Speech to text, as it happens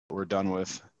we're done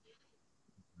with.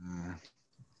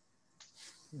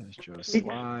 There's Joe's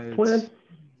slides. There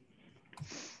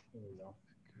we go.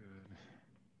 Good.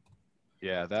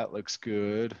 Yeah, that looks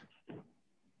good.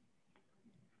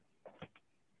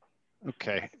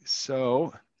 Okay,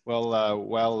 so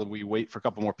while we wait for a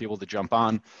couple more people to jump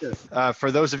on, for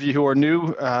those of you who are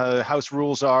new, house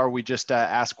rules are we just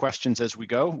ask questions as we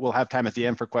go. We'll have time at the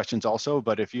end for questions also,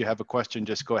 but if you have a question,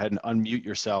 just go ahead and unmute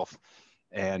yourself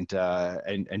and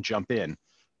jump in.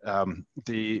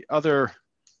 The other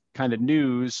kind of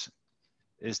news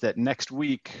is that next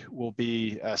week will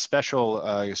be a special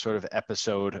sort of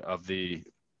episode of the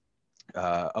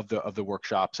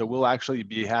workshop. So we'll actually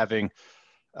be having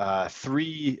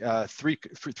three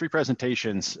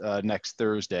presentations next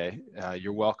Thursday.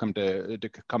 You're welcome to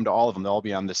come to all of them. They'll all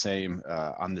be on the same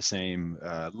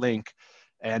link,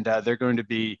 and they're going to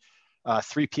be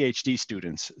 3 PhD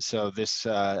students. So this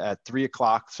at 3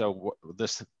 o'clock. So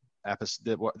this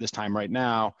time right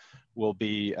now will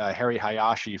be Harry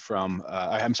Lee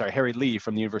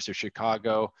from the University of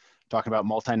Chicago, talking about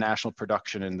multinational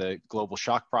production and the global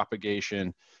shock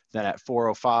propagation. Then at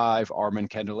 4:05, Armin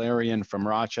Candelarian from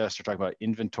Rochester, talking about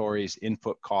inventories,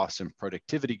 input costs, and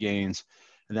productivity gains.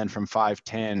 And then from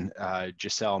 5:10,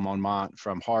 Giselle Monmont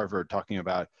from Harvard, talking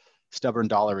about stubborn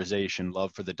dollarization,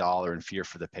 love for the dollar, and fear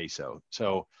for the peso.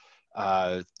 So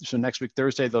next week,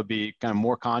 Thursday, there'll be kind of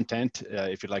more content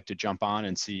if you'd like to jump on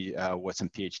and see what some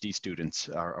PhD students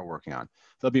are working on.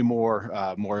 There'll be more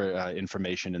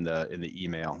information in the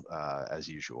email as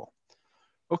usual.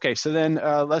 Okay, so then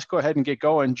let's go ahead and get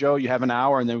going. Joe, you have an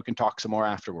hour, and then we can talk some more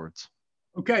afterwards.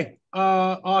 Okay,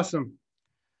 awesome.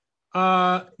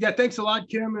 Yeah, thanks a lot,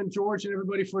 Kim and George and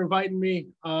everybody for inviting me.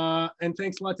 And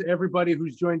thanks a lot to everybody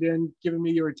who's joined in, giving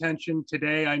me your attention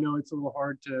today. I know it's a little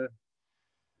hard to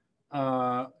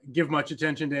give much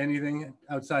attention to anything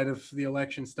outside of the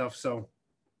election stuff. So,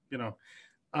 you know,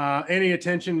 any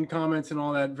attention, comments, and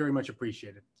all that, very much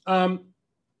appreciated. All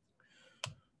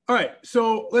right,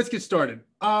 so let's get started.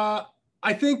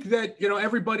 I think that, you know,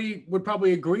 everybody would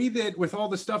probably agree that with all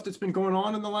the stuff that's been going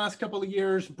on in the last couple of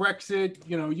years, Brexit,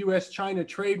 you know, US-China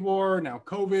trade war, now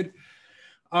COVID,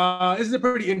 this is a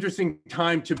pretty interesting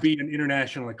time to be an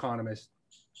international economist.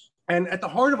 And at the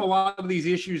heart of a lot of these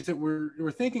issues that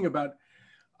we're thinking about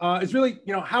is really,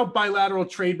 you know, how bilateral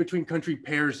trade between country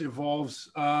pairs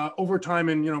evolves over time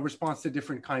in, you know, response to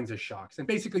different kinds of shocks. And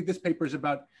basically this paper is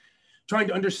about trying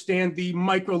to understand the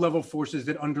micro level forces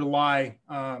that underlie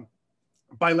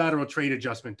bilateral trade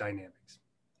adjustment dynamics.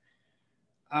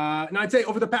 Now I'd say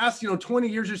over the past, 20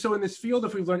 years or so in this field,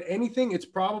 if we've learned anything, it's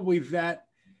probably that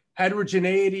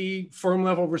heterogeneity, firm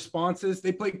level responses,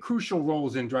 they play crucial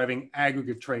roles in driving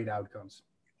aggregate trade outcomes.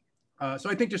 So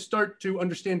I think to start to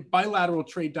understand bilateral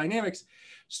trade dynamics,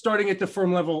 starting at the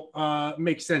firm level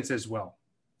makes sense as well.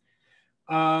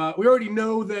 We already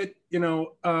know that,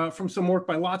 from some work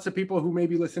by lots of people who may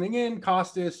be listening in,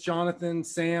 Costas, Jonathan,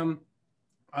 Sam,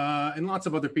 and lots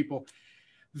of other people,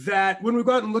 that when we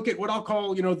go out and look at what I'll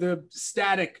call, the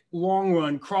static long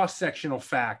run cross-sectional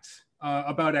facts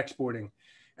about exporting,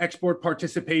 export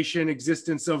participation,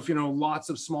 existence of, lots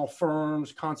of small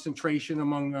firms, concentration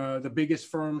among the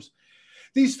biggest firms.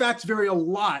 These facts vary a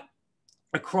lot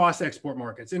across export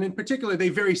markets. And in particular, they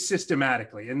vary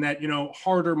systematically in that,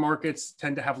 harder markets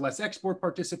tend to have less export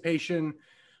participation,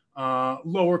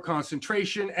 lower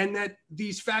concentration, and that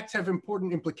these facts have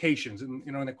important implications in,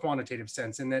 in a quantitative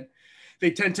sense, and that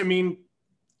they tend to mean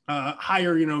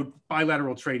higher,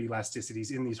 bilateral trade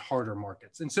elasticities in these harder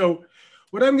markets. And so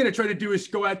what I'm going to try to do is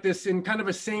go at this in kind of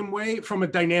a same way from a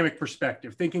dynamic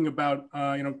perspective, thinking about,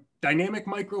 dynamic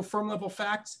micro firm level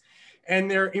facts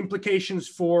and their implications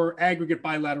for aggregate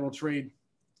bilateral trade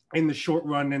in the short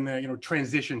run and the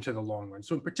transition to the long run.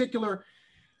 So in particular,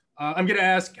 I'm going to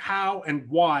ask how and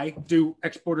why do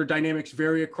exporter dynamics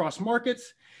vary across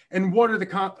markets, and what are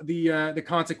the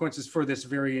consequences for this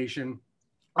variation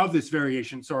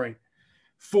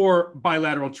for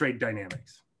bilateral trade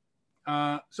dynamics.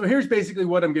 So here's basically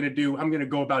what I'm going to do. I'm going to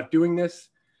go about doing this.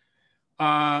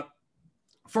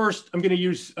 First, I'm going to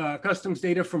use customs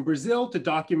data from Brazil to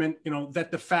document,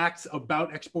 that the facts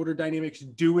about exporter dynamics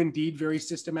do indeed vary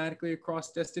systematically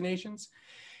across destinations.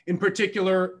 In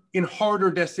particular, in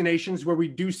harder destinations where we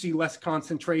do see less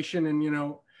concentration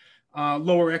and,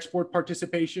 lower export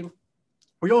participation.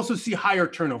 We also see higher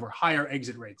turnover, higher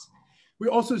exit rates. We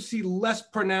also see less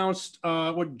pronounced,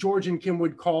 what George and Kim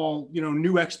would call,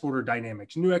 new exporter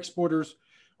dynamics. New exporters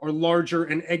are larger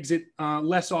and exit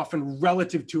less often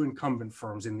relative to incumbent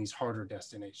firms in these harder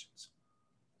destinations.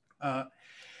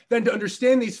 Then to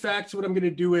understand these facts, what I'm going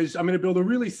to do is I'm going to build a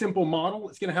really simple model.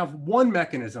 It's going to have one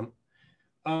mechanism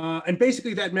And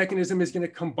basically that mechanism is going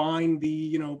to combine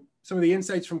the, some of the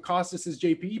insights from Costas's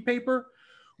JPE paper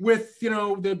with,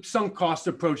 the sunk cost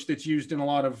approach that's used in a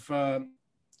lot of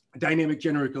dynamic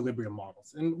general equilibrium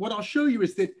models. And what I'll show you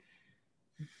is that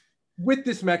with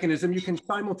this mechanism, you can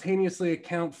simultaneously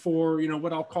account for,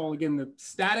 what I'll call again, the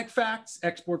static facts,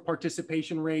 export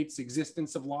participation rates,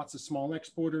 existence of lots of small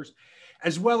exporters,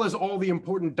 as well as all the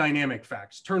important dynamic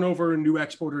facts, turnover, new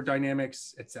exporter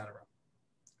dynamics, et cetera.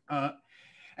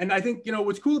 And I think,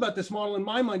 what's cool about this model in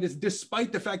my mind is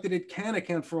despite the fact that it can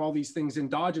account for all these things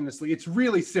endogenously, it's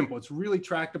really simple, it's really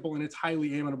tractable, and it's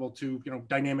highly amenable to,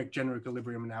 dynamic general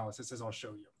equilibrium analysis, as I'll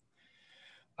show you.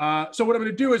 So what I'm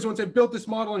going to do is once I've built this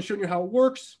model and shown you how it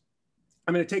works,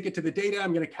 I'm going to take it to the data.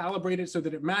 I'm going to calibrate it so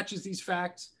that it matches these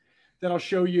facts that I'll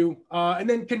show you, and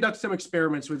then conduct some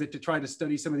experiments with it to try to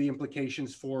study some of the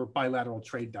implications for bilateral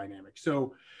trade dynamics.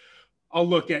 So I'll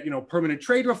look at, permanent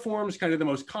trade reforms, kind of the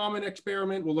most common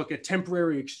experiment. We'll look at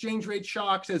temporary exchange rate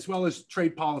shocks, as well as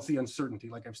trade policy uncertainty,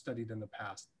 like I've studied in the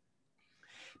past.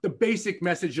 The basic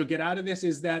message you'll get out of this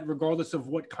is that regardless of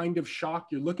what kind of shock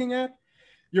you're looking at,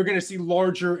 you're going to see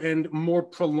larger and more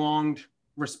prolonged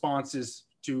responses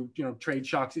to trade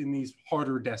shocks in these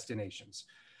harder destinations.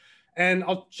 And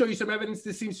I'll show you some evidence.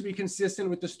 This seems to be consistent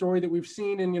with the story that we've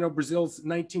seen in Brazil's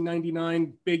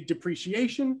 1999 big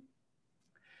depreciation.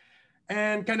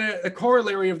 And kind of a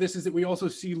corollary of this is that we also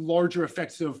see larger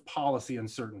effects of policy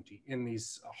uncertainty in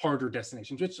these harder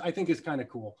destinations, which I think is kind of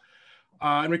cool.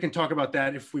 And we can talk about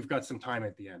that if we've got some time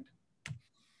at the end.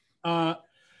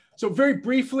 So very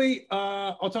briefly,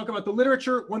 I'll talk about the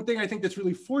literature. One thing I think that's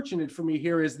really fortunate for me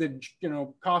here is that,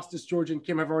 Costas, George, and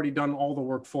Kim have already done all the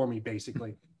work for me,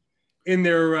 basically, in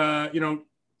their,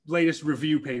 latest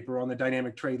review paper on the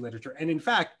dynamic trade literature. And in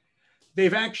fact,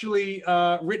 they've actually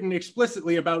written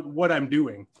explicitly about what I'm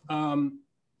doing.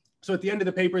 So at the end of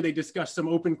the paper, they discuss some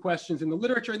open questions in the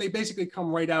literature, and they basically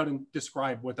come right out and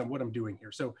describe what I'm doing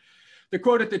here. So the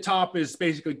quote at the top is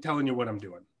basically telling you what I'm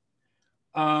doing.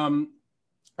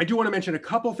 I do want to mention a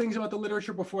couple things about the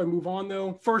literature before I move on,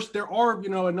 though. First, there are,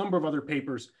 a number of other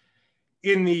papers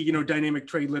in the, dynamic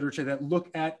trade literature that look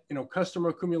at, customer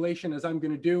accumulation, as I'm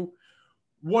going to do.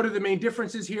 What are the main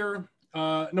differences here?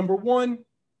 Number one,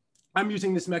 I'm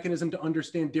using this mechanism to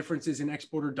understand differences in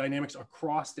exporter dynamics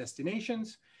across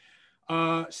destinations.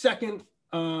 Second,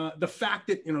 the fact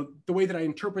that, the way that I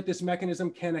interpret this mechanism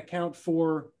can account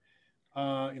for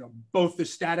both the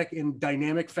static and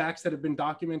dynamic facts that have been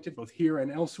documented both here and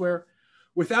elsewhere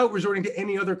without resorting to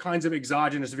any other kinds of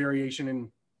exogenous variation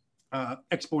in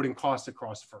exporting costs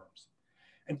across firms.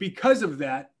 And because of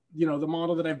that, the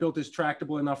model that I've built is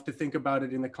tractable enough to think about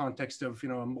it in the context of,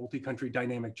 a multi-country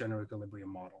dynamic general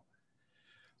equilibrium model.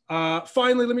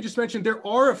 Finally, let me just mention, there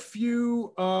are a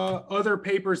few other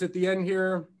papers at the end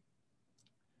here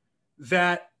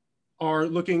that are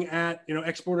looking at,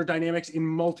 exporter dynamics in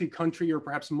multi-country or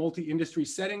perhaps multi-industry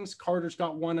settings. Carter's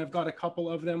got one, I've got a couple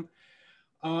of them.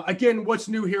 Again, what's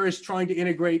new here is trying to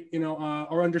integrate,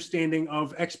 our understanding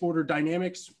of exporter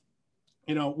dynamics,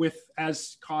 with,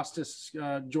 as Costas,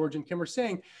 George, and Kim are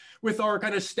saying, with our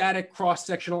kind of static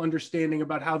cross-sectional understanding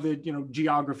about how the,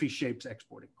 geography shapes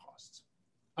exporting costs.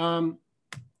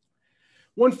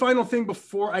 One final thing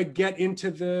before I get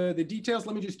into the details,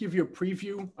 let me just give you a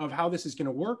preview of how this is going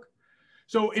to work.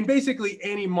 So in basically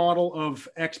any model of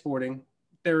exporting,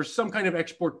 there's some kind of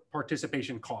export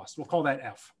participation cost. We'll call that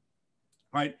F,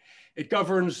 right? It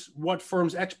governs what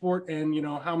firms export and,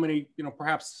 how many,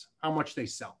 perhaps how much they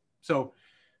sell. So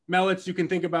Mellitz, you can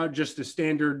think about just a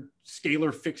standard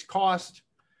scalar fixed cost.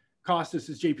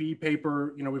 Costas's JPE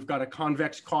paper, we've got a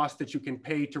convex cost that you can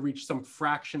pay to reach some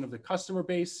fraction of the customer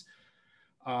base.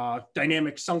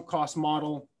 Dynamic sunk cost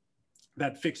model,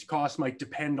 that fixed cost might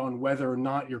depend on whether or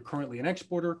not you're currently an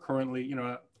exporter. Currently,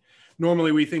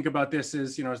 normally we think about this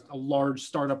as, a large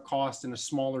startup cost and a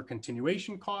smaller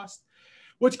continuation cost.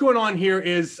 What's going on here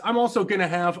is I'm also going to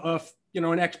have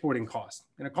an exporting cost.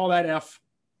 I'm going to call that F.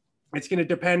 It's going to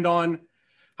depend on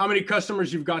how many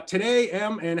customers you've got today,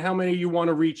 M, and how many you want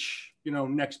to reach,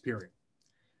 next period.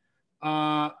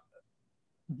 Why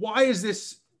is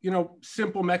this,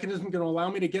 simple mechanism going to allow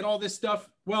me to get all this stuff?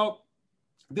 Well,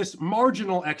 this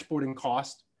marginal exporting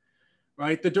cost,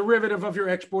 right? The derivative of your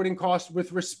exporting cost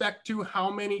with respect to how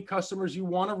many customers you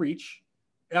want to reach,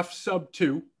 F sub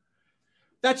 2,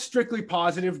 that's strictly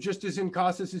positive, just as in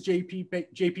Costas's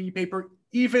JPE paper,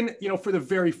 even, for the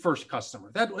very first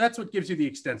customer. That's what gives you the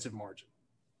extensive margin.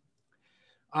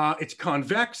 It's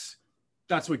convex.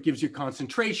 That's what gives you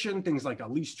concentration, things like a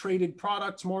least traded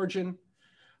products margin.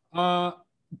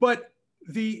 But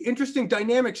the interesting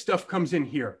dynamic stuff comes in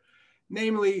here.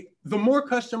 Namely, the more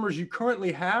customers you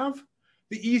currently have,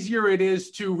 the easier it is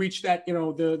to reach that,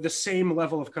 the same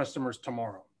level of customers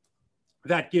tomorrow.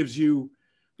 That gives you,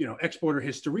 exporter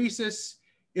hysteresis.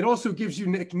 It also gives you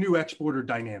new exporter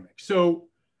dynamics. So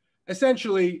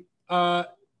essentially,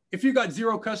 if you got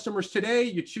 0 customers today,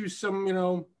 you choose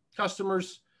some,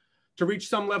 customers to reach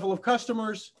some level of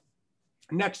customers.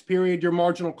 Next period, your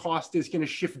marginal cost is going to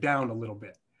shift down a little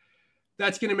bit.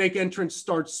 That's going to make entrants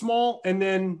start small, and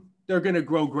then they're going to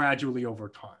grow gradually over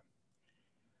time.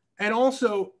 And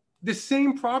also, the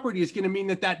same property is going to mean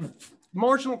that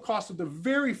marginal cost of the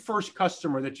very first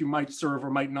customer that you might serve or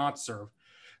might not serve,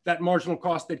 that marginal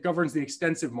cost that governs the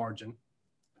extensive margin,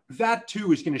 that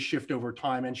too is going to shift over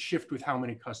time and shift with how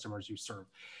many customers you serve.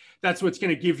 That's what's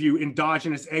going to give you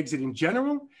endogenous exit in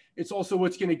general. It's also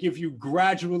what's going to give you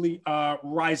gradually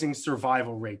rising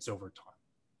survival rates over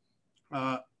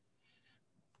time.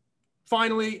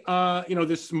 Finally,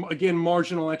 this, again,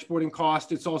 marginal exporting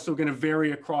cost, it's also going to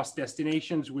vary across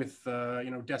destinations with,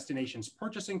 destinations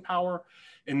purchasing power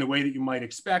in the way that you might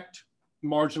expect.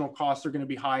 Marginal costs are going to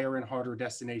be higher in harder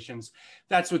destinations.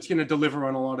 That's what's going to deliver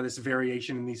on a lot of this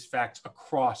variation in these facts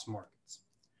across markets.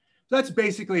 So that's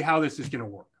basically how this is going to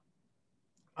work.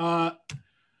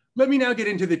 Let me now get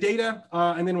into the data,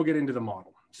 and then we'll get into the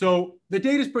model. So the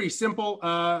data is pretty simple.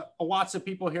 Lots of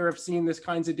people here have seen this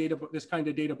kind of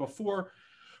data before.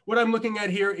 What I'm looking at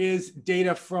here is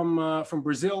data from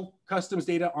Brazil, customs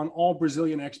data on all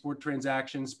Brazilian export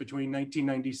transactions between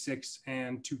 1996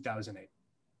 and 2008.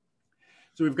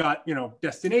 So we've got,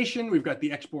 destination, we've got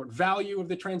the export value of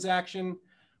the transaction,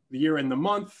 the year and the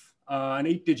month, an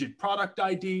 8-digit product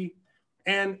ID,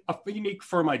 and a unique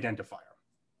firm identifier.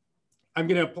 I'm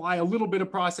going to apply a little bit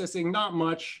of processing, not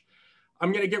much.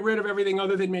 I'm going to get rid of everything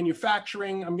other than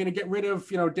manufacturing. I'm going to get rid of,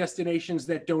 destinations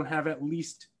that don't have at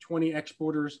least 20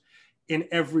 exporters in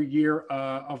every year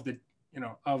of the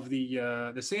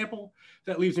sample.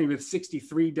 That leaves me with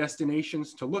 63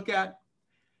 destinations to look at.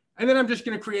 And then I'm just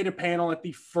going to create a panel at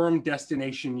the firm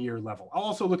destination year level. I'll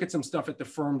also look at some stuff at the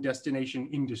firm destination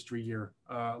industry year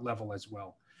level as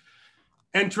well.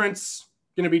 Entrants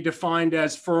going to be defined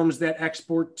as firms that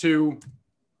export to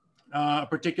a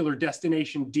particular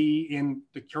destination D in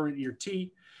the current year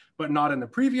T, but not in the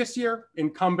previous year.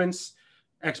 Incumbents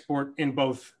export in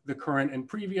both the current and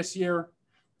previous year.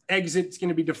 Exit is going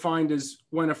to be defined as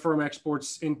when a firm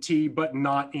exports in T, but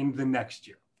not in the next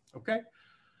year. Okay.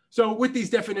 So with these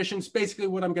definitions, basically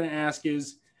what I'm going to ask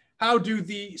is, how do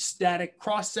the static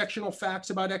cross-sectional facts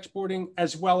about exporting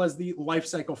as well as the life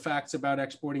cycle facts about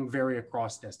exporting vary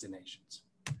across destinations?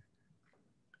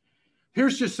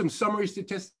 Here's just some summary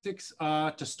statistics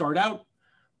to start out.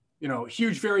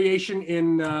 Huge variation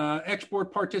in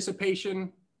export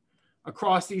participation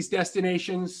across these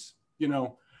destinations.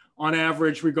 On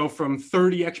average, we go from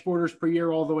 30 exporters per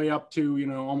year all the way up to,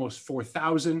 almost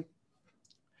 4,000.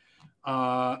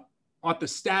 On the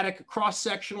static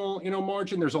cross-sectional,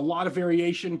 margin, there's a lot of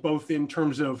variation, both in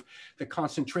terms of the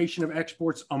concentration of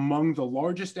exports among the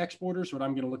largest exporters. What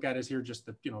I'm going to look at is here just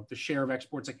the, the share of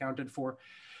exports accounted for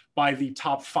by the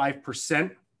top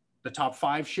 5%, the top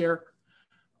 5 share.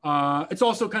 It's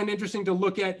also kind of interesting to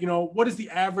look at, what is the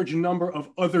average number of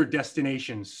other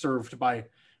destinations served by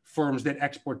firms that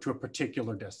export to a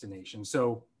particular destination.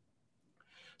 So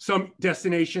some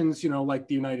destinations, like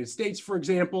the United States, for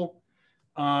example,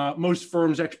 most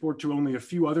firms export to only a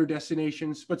few other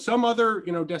destinations, but some other,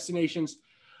 destinations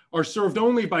are served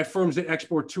only by firms that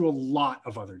export to a lot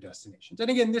of other destinations. And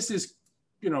again, this is,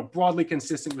 broadly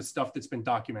consistent with stuff that's been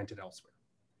documented elsewhere.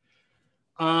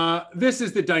 This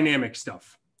is the dynamic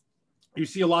stuff. You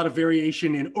see a lot of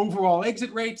variation in overall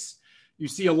exit rates. You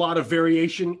see a lot of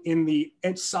variation in the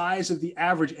size of the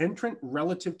average entrant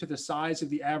relative to the size of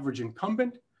the average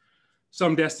incumbent.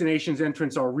 Some destinations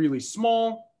entrants are really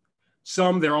small.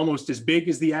 Some, they're almost as big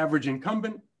as the average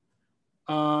incumbent.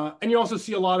 And you also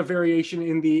see a lot of variation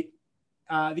in the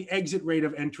exit rate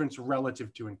of entrants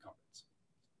relative to incumbents.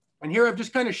 And here I've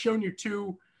just kind of shown you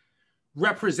two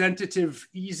representative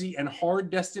easy and hard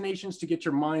destinations to get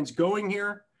your minds going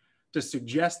here, to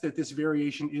suggest that this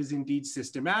variation is indeed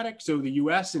systematic. So the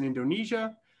US and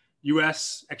Indonesia,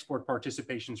 US export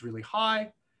participation is really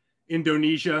high,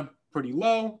 Indonesia pretty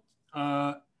low.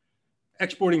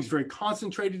 Exporting is very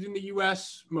concentrated in the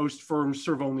US. Most firms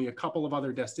serve only a couple of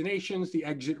other destinations. The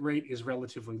exit rate is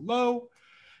relatively low.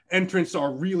 Entrants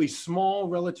are really small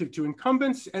relative to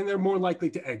incumbents, and they're more likely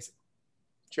to exit.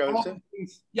 Joseph?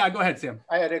 Yeah, go ahead, Sam.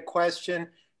 I had a question.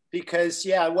 because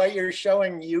yeah, what you're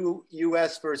showing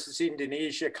US versus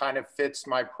Indonesia kind of fits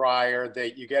my prior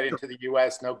that you get into the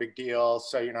US, no big deal.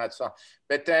 So you're not so,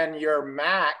 but then your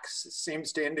max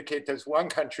seems to indicate there's one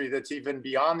country that's even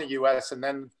beyond the US, and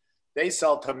then they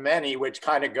sell to many, which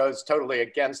kind of goes totally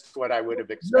against what I would have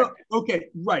expected. No, okay,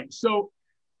 right. So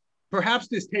perhaps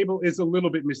this table is a little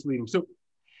bit misleading. So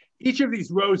each of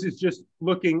these rows is just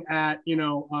looking at,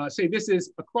 say this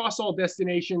is across all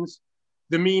destinations,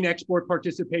 the mean export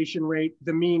participation rate,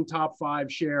 the mean top 5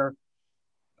 share.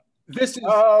 This is.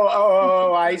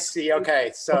 Oh, I see.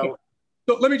 Okay, so. Okay.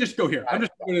 So let me just go here. I'm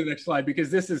just going to the next slide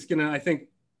because this is going to, I think,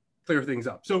 clear things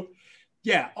up. So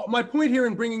yeah, my point here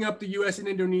in bringing up the US and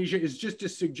Indonesia is just to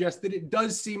suggest that it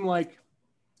does seem like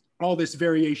all this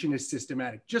variation is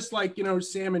systematic. Just like,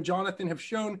 Sam and Jonathan have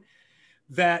shown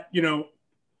that,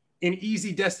 in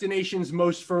easy destinations,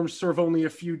 most firms serve only a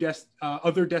few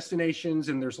other destinations,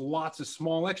 and there's lots of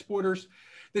small exporters.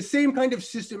 The same kind of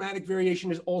systematic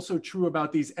variation is also true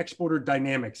about these exporter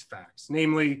dynamics facts,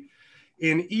 namely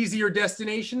in easier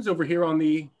destinations over here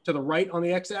to the right on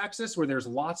the x-axis where there's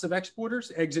lots of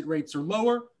exporters, exit rates are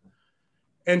lower,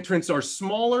 entrants are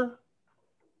smaller,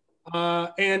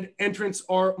 and entrants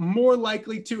are more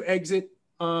likely to exit,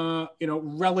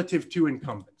 relative to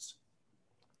incumbents.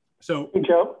 So, hey,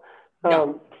 Joe,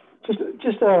 yeah.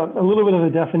 just a little bit of a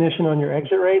definition on your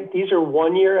exit rate. These are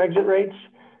 1-year exit rates.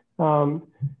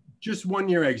 Just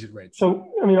 1-year exit rates. So,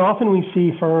 I mean, often we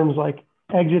see firms like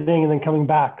exiting and then coming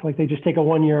back, like they just take a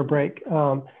 1-year break.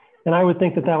 And I would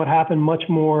think that would happen much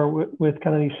more with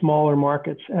kind of these smaller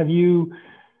markets. Have you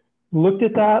looked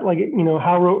at that? Like,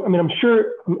 how, I mean, I'm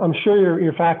sure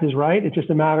your fact is right. It's just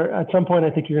a matter, at some point,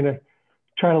 I think you're going to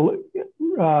try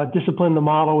to discipline the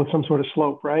model with some sort of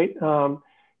slope, right?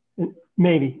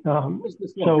 Maybe.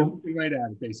 So right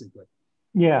at it, basically.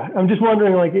 Yeah, I'm just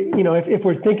wondering, like, if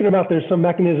we're thinking about there's some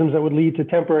mechanisms that would lead to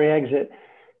temporary exit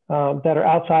that are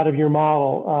outside of your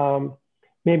model,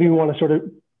 maybe we want to sort of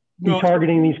be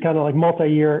targeting these kind of like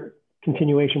multi-year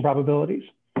continuation probabilities.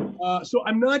 So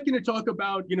I'm not going to talk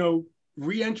about,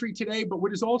 re-entry today, but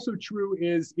what is also true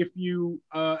is if you,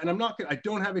 and I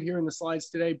don't have it here in the slides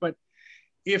today, but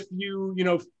if you,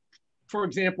 for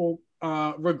example,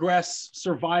 regress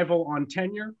survival on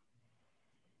tenure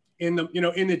in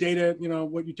the data,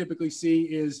 what you typically see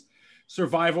is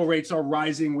survival rates are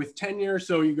rising with tenure.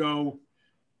 So you go,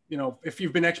 if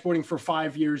you've been exporting for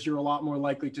 5 years, you're a lot more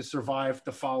likely to survive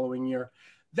the following year.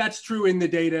 That's true in the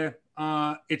data.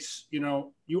 It's,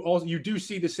 you do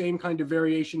see the same kind of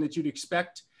variation that you'd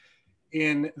expect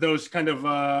in those kind of,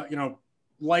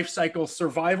 life cycle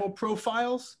survival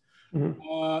profiles,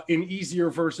 in easier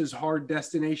versus hard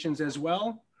destinations as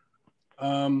well.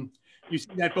 You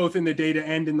see that both in the data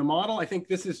and in the model. I think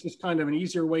this is just kind of an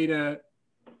easier way to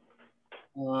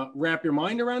wrap your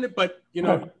mind around it, but,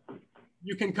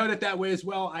 you can cut it that way as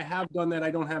well. I have done that. I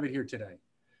don't have it here today,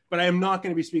 but I am not going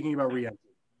to be speaking about re-entry.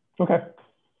 Okay.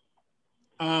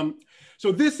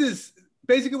 So this is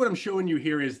basically what I'm showing you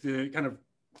here is the kind of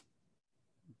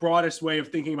broadest way of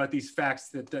thinking about these facts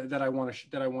that I want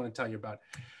to tell you about.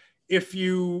 If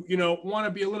you want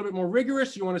to be a little bit more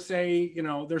rigorous, you want to say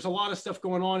there's a lot of stuff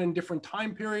going on in different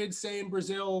time periods. Say in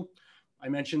Brazil, I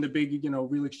mentioned the big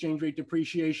real exchange rate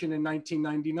depreciation in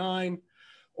 1999.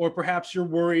 Or perhaps you're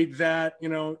worried that,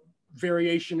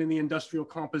 variation in the industrial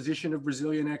composition of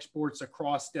Brazilian exports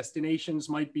across destinations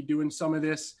might be doing some of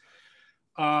this.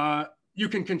 You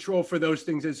can control for those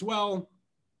things as well.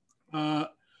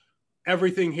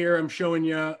 Everything here I'm showing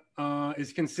you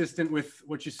is consistent with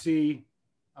what you see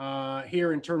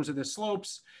here in terms of the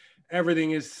slopes.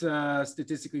 Everything is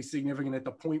statistically significant at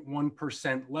the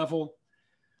 0.1% level.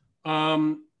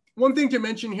 One thing to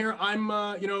mention here, I'm,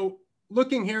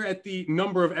 looking here at the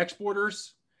number of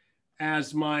exporters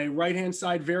as my right-hand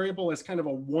side variable as kind of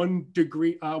a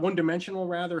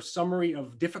one-dimensional summary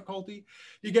of difficulty.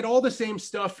 You get all the same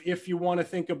stuff if you want to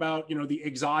think about, the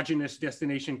exogenous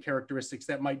destination characteristics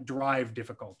that might drive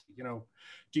difficulty,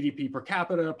 GDP per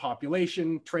capita,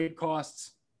 population, trade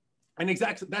costs. And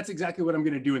that's exactly what I'm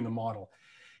going to do in the model.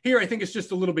 Here, I think it's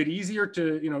just a little bit easier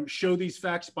to, show these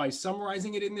facts by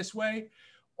summarizing it in this way.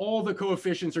 All the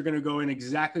coefficients are going to go in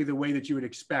exactly the way that you would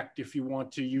expect if you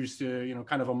want to use the,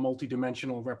 kind of a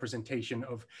multidimensional representation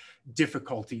of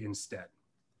difficulty instead.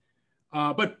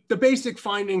 But the basic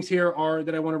findings here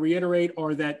that I want to reiterate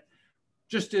are that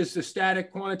just as the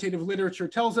static quantitative literature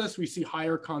tells us, we see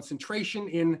higher concentration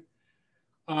in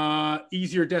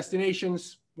easier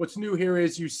destinations. What's new here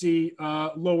is you see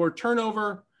lower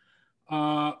turnover,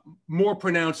 more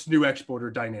pronounced new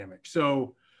exporter dynamic.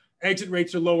 So exit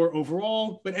rates are lower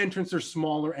overall, but entrants are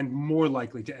smaller and more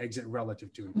likely to exit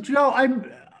relative to. Joe,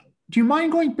 Do you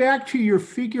mind going back to your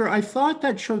figure? I thought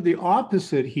that showed the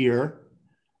opposite here,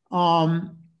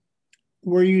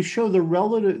 where you show the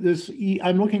relative,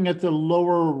 I'm looking at the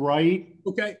lower right.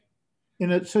 Okay. And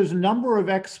it says number of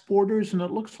exporters, and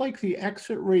it looks like the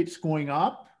exit rate's going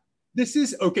up. This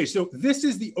is, okay, so this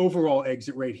is the overall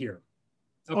exit rate here.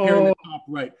 Up here in the top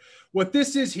right. What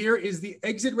this is here is the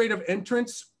exit rate of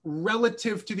entrants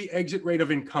relative to the exit rate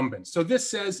of incumbents. So this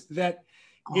says that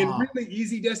in really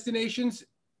easy destinations,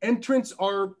 entrants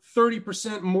are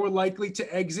 30% more likely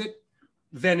to exit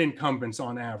than incumbents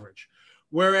on average.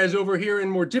 Whereas over here in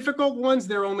more difficult ones,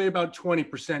 they're only about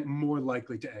 20% more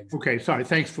likely to exit. Okay, sorry,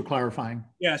 thanks for clarifying.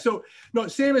 Yeah, so no,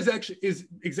 Sam is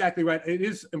exactly right. It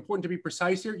is important to be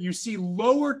precise here. You see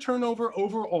lower turnover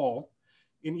overall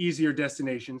in easier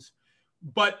destinations,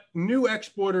 but new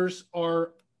exporters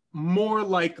are more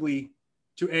likely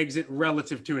to exit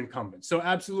relative to incumbents. So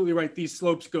absolutely right, these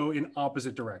slopes go in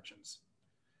opposite directions.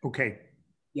 Okay.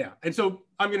 Yeah, and so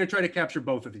I'm going to try to capture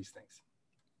both of these things.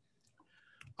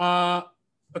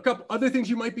 A couple other things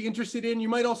you might be interested in. You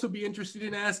might also be interested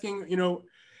in asking,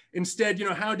 instead,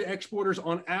 how do exporters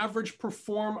on average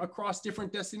perform across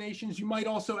different destinations? You might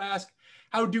also ask,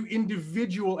 how do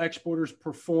individual exporters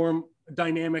perform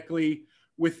dynamically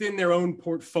within their own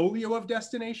portfolio of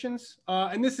destinations?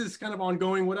 And this is kind of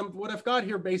ongoing. What I've got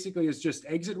here basically is just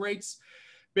exit rates,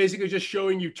 basically just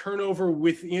showing you turnover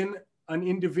within an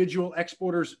individual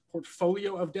exporter's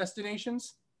portfolio of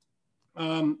destinations.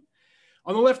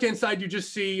 On the left-hand side, you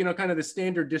just see, kind of the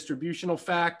standard distributional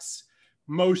facts.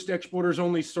 Most exporters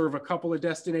only serve a couple of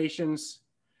destinations,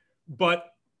 but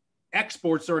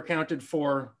exports are accounted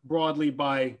for broadly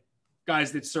by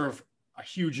guys that serve a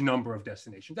huge number of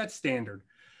destinations. That's standard.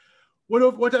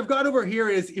 What I've got over here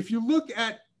is, if you look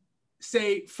at,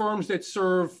 say, firms that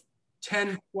serve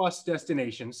 10 plus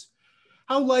destinations,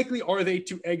 how likely are they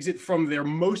to exit from their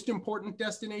most important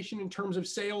destination in terms of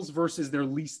sales versus their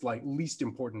least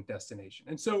important destination?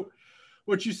 And so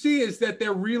what you see is that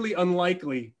they're really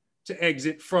unlikely to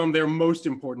exit from their most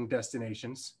important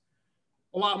destinations,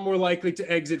 a lot more likely to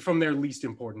exit from their least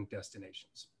important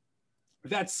destinations.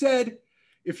 That said,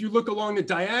 if you look along the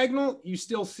diagonal, you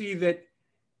still see that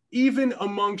even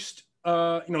amongst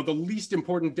the least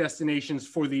important destinations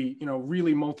for the,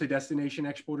 really multi-destination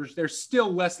exporters, they're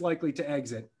still less likely to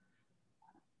exit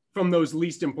from those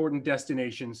least important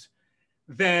destinations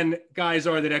than guys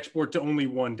are that export to only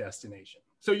one destination.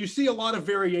 So you see a lot of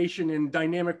variation in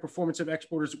dynamic performance of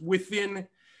exporters within,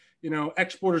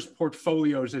 exporters'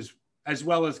 portfolios as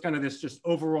well as kind of this just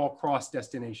overall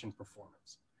cross-destination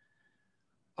performance.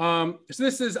 So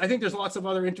this is, I think there's lots of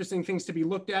other interesting things to be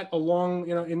looked at along,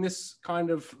 in this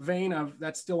kind of vein of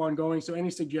that's still ongoing. So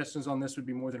any suggestions on this would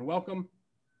be more than welcome.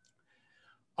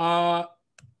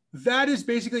 That is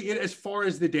basically it as far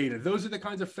as the data. Those are the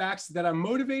kinds of facts that I'm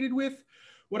motivated with.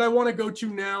 What I want to go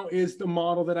to now is the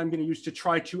model that I'm going to use to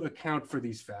try to account for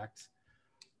these facts.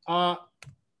 And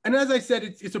as I said,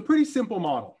 it's a pretty simple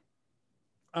model.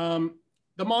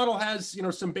 The model has,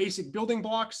 some basic building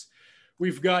blocks.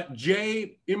 We've got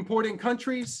J importing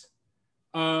countries,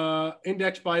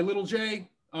 indexed by little j.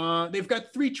 They've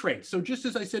got 3 traits. So just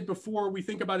as I said before, we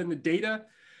think about in the data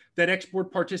that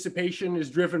export participation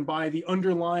is driven by the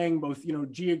underlying both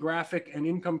geographic and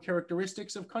income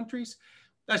characteristics of countries.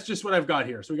 That's just what I've got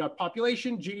here. So we got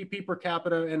population, GDP per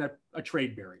capita, and a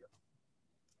trade barrier.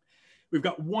 We've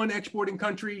got one exporting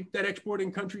country. That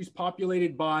exporting country is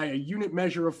populated by a unit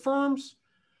measure of firms.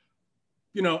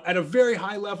 At a very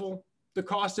high level, the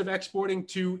cost of exporting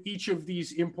to each of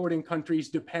these importing countries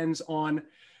depends on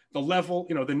the level,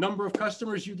 the number of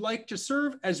customers you'd like to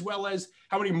serve, as well as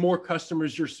how many more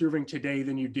customers you're serving today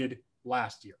than you did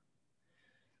last year.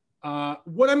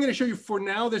 What I'm going to show you for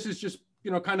now, this is just,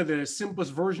 kind of the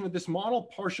simplest version of this model,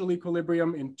 partial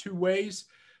equilibrium in 2 ways.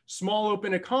 Small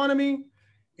open economy,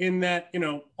 in that,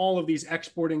 all of these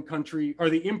exporting country, or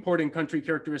the importing country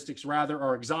characteristics rather,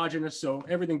 are exogenous. So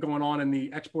everything going on in the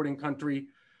exporting country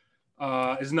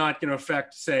is not going to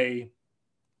affect, say,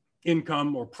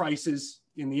 income or prices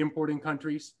in the importing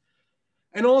countries.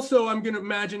 And also, I'm going to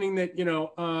imagining that,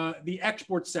 the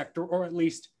export sector, or at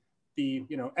least the,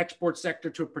 export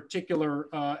sector to a particular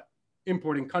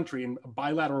importing country in a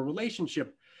bilateral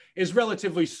relationship, is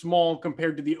relatively small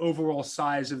compared to the overall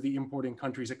size of the importing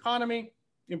country's economy.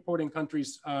 Importing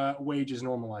country's wage is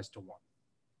normalized to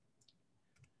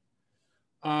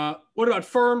 1. What about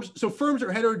firms? So firms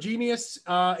are heterogeneous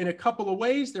in a couple of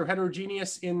ways. They're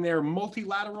heterogeneous in their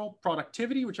multilateral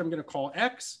productivity, which I'm going to call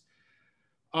X.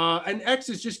 And X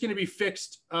is just going to be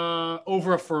fixed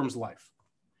over a firm's life.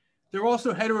 They're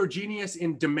also heterogeneous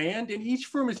in demand, and each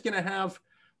firm is going to have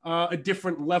a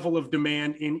different level of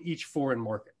demand in each foreign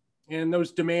market. And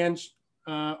those demands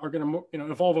are going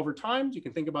to evolve over time. You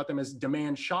can think about them as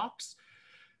demand shocks.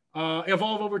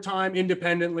 Evolve over time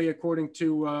independently according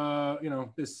to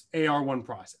this AR1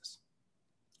 process.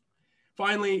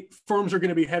 Finally, firms are going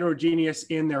to be heterogeneous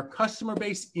in their customer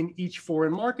base in each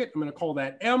foreign market. I'm going to call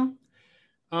that M.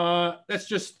 That's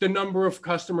just the number of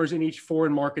customers in each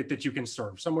foreign market that you can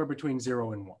serve, somewhere between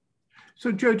 0 and 1.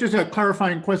 So Joe, just a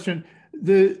clarifying question.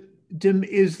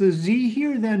 Is the Z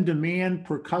here then demand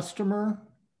per customer?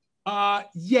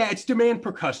 Yeah, it's demand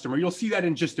per customer. You'll see that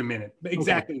in just a minute.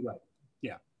 Exactly okay. Right.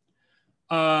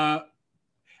 Yeah.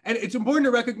 And it's important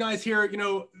to recognize here,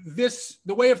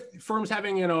 the way of firms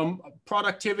having,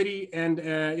 productivity and,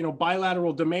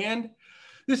 bilateral demand.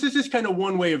 This is just kind of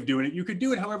one way of doing it. You could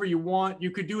do it however you want.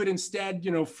 You could do it instead,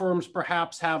 firms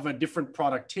perhaps have a different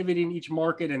productivity in each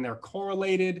market and they're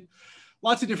correlated.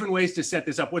 Lots of different ways to set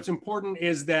this up. What's important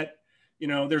is that,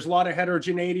 there's a lot of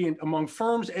heterogeneity among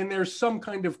firms and there's some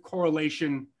kind of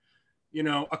correlation,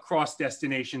 across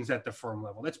destinations at the firm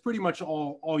level. That's pretty much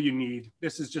all you need.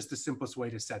 This is just the simplest way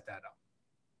to set that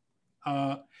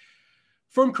up.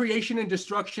 Firm creation and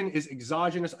destruction is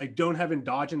exogenous. I don't have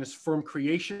endogenous firm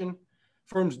creation.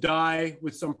 Firms die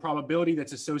with some probability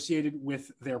that's associated with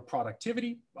their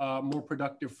productivity. More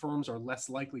productive firms are less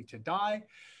likely to die.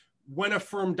 When a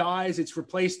firm dies, it's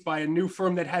replaced by a new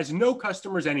firm that has no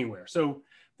customers anywhere. So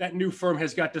that new firm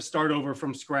has got to start over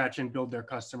from scratch and build their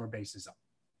customer bases up.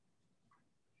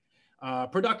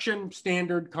 Production,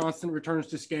 standard, constant returns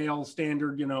to scale,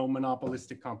 standard,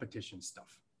 monopolistic competition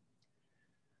stuff.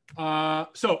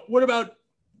 So what about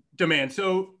demand?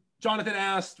 So Jonathan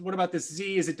asked, what about this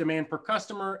Z? Is it demand per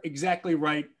customer? Exactly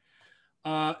right.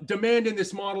 Demand in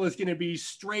this model is going to be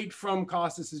straight from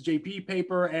Costas's JP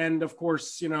paper. And of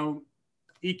course,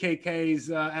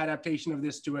 EKK's adaptation of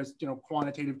this to a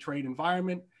quantitative trade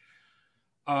environment.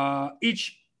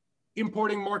 Each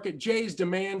importing market J's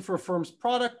demand for a firm's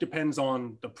product depends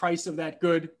on the price of that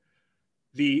good,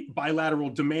 the bilateral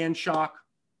demand shock,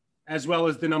 as well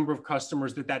as the number of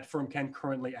customers that firm can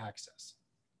currently access.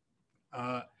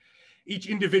 Each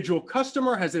individual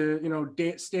customer has a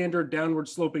standard downward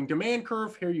sloping demand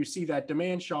curve. Here you see that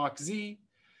demand shock Z.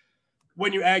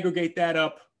 When you aggregate that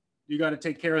up, you got to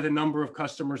take care of the number of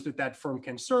customers that firm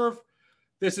can serve.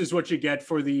 This is what you get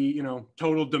for the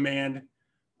total demand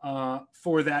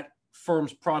for that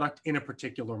firm's product in a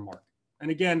particular market.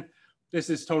 And again, this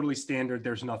is totally standard.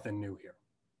 There's nothing new here.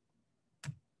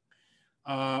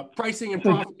 Pricing and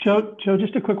profit. Joe,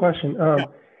 just a quick question. Yeah,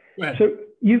 go ahead. So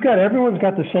everyone's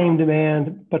got the same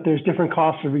demand, but there's different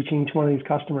costs of reaching each one of these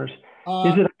customers.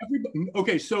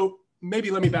 Okay, so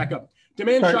maybe let me back up.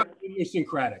 Demand shock is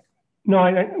idiosyncratic. No,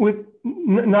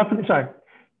 sorry.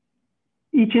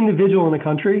 Each individual in the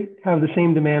country have the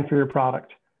same demand for your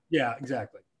product. Yeah,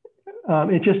 exactly.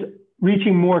 It's just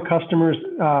reaching more customers.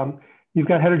 You've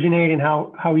got heterogeneity in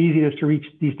how easy it is to reach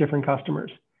these different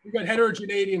customers. You've got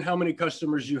heterogeneity in how many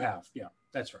customers you have. Yeah,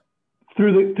 that's right.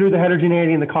 Through the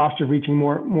heterogeneity and the cost of reaching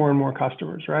more and more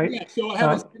customers, right? Yeah, so I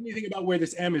haven't said anything about where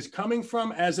this M is coming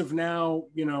from. As of now,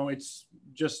 it's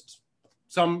just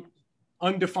some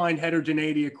undefined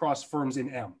heterogeneity across firms in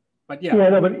M. But yeah. Yeah,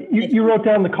 no, but you wrote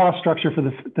down the cost structure for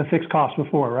the fixed cost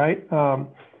before, right?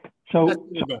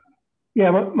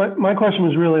 Yeah, my question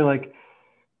was really like,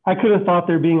 I could have thought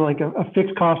there being like a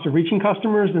fixed cost of reaching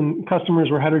customers and customers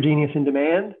were heterogeneous in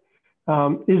demand.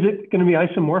 Is it going to be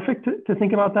isomorphic to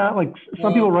think about that? Like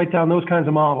some people write down those kinds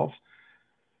of models.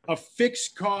 A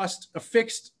fixed cost, a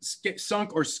fixed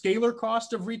sunk or scalar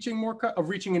cost of reaching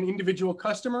an individual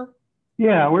customer?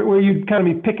 Yeah, where you'd kind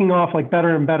of be picking off like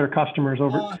better and better customers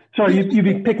over. You'd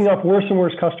be picking up worse and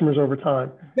worse customers over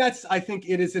time. I think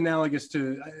it is analogous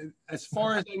to, as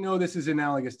far as I know, this is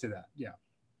analogous to that. Yeah.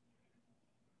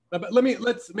 But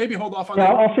let's maybe hold off on that.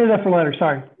 I'll say that for later.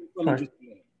 Sorry.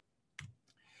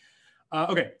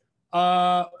 Okay.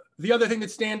 The other thing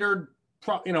that's standard,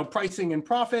 pricing and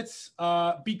profits,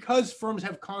 because firms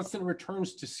have constant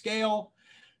returns to scale,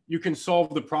 you can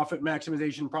solve the profit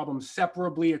maximization problem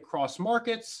separately across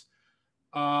markets.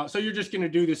 So you're just going to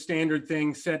do the standard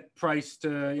thing, set price to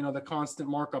the constant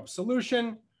markup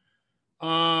solution,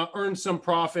 earn some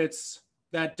profits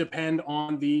that depend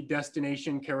on the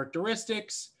destination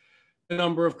characteristics, the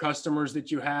number of customers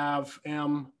that you have,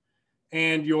 M,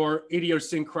 and your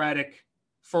idiosyncratic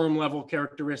firm level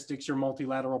characteristics, your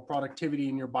multilateral productivity,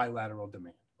 and your bilateral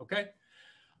demand. Okay.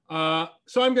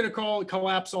 So I'm going to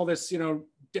collapse all this,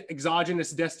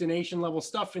 exogenous destination level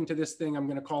stuff into this thing. I'm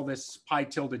going to call this pi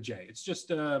tilde j. It's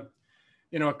just a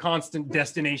constant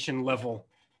destination level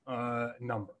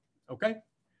number. Okay.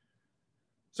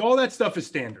 So all that stuff is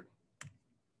standard.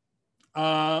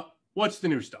 What's the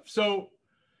new stuff? So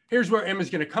here's where M is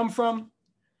going to come from.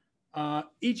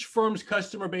 Each firm's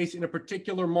customer base in a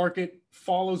particular market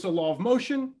follows a law of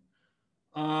motion.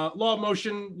 Law of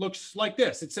motion looks like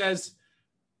this. It says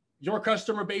your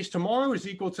customer base tomorrow is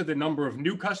equal to the number of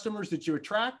new customers that you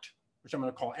attract, which I'm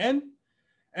going to call N,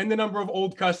 and the number of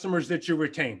old customers that you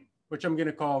retain, which I'm going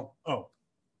to call O.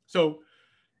 So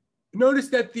notice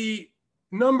that the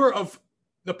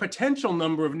potential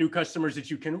number of new customers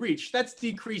that you can reach, that's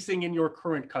decreasing in your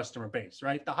current customer base,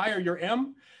 right? The higher your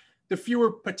M, the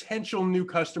fewer potential new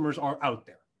customers are out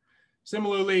there.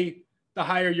 Similarly, the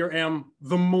higher your M,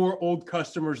 the more old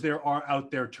customers there are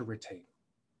out there to retain.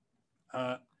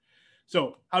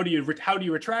 So how do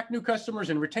you attract new customers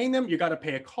and retain them? You got to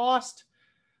pay a cost.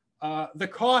 The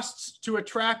costs to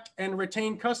attract and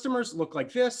retain customers look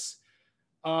like this.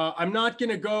 I'm not going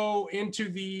to go into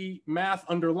the math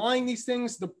underlying these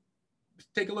things.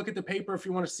 Take a look at the paper if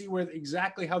you want to see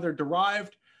exactly how they're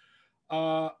derived.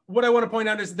 What I want to point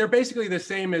out is they're basically the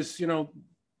same as,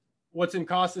 what's in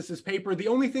Costas's paper. The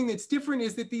only thing that's different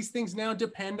is that these things now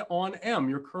depend on M,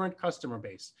 your current customer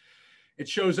base. It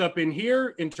shows up in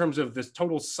here in terms of the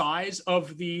total size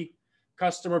of the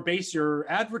customer base you're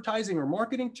advertising or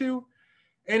marketing to.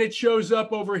 And it shows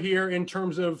up over here in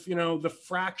terms of, the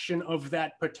fraction of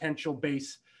that potential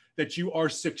base that you are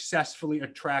successfully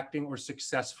attracting or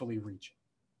successfully reaching.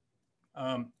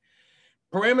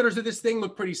 Parameters of this thing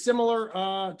look pretty similar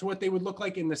to what they would look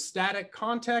like in the static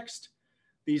context.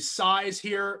 These size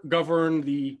here govern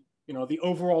the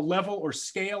overall level or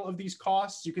scale of these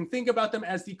costs. You can think about them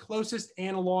as the closest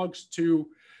analogs to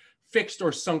fixed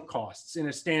or sunk costs in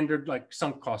a standard like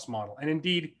sunk cost model. And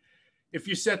indeed, if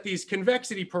you set these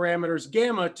convexity parameters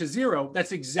gamma to 0,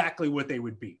 that's exactly what they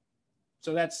would be.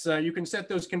 So that's you can set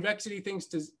those convexity things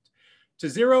to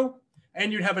 0,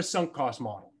 and you'd have a sunk cost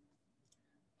model.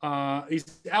 These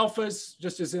alphas,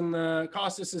 just as in the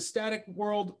Costas' static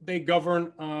world, they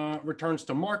govern returns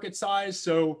to market size.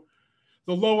 So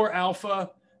the lower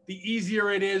alpha, the easier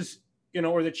it is,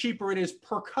 or the cheaper it is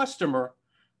per customer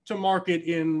to market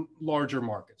in larger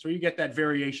markets, or you get that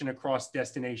variation across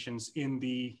destinations in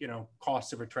the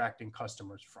cost of attracting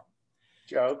customers from.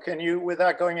 Joe, can you,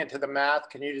 without going into the math,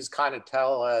 can you just kind of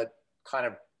tell a kind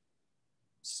of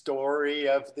story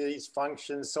of these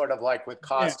functions, sort of like with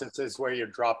Costas, where you're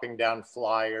dropping down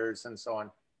flyers and so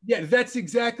on? Yeah, that's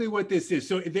exactly what this is.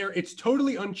 So it's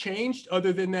totally unchanged,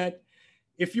 other than that,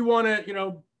 if you want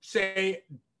to, say,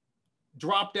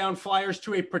 drop down flyers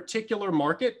to a particular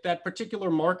market, that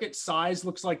particular market size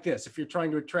looks like this. If you're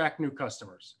trying to attract new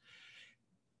customers,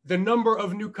 the number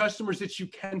of new customers that you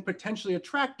can potentially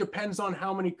attract depends on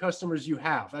how many customers you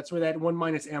have. That's where that 1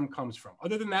 minus M comes from.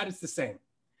 Other than that, it's the same.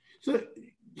 So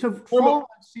follow on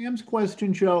Sam's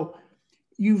question, Joe,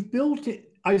 you've built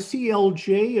it. I see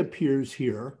LJ appears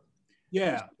here.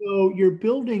 Yeah. So you're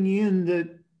building in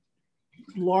that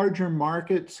larger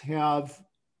markets have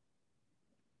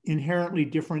inherently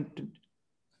different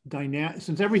dynamics,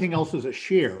 since everything else is a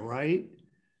share, right?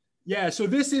 Yeah. So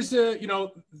this is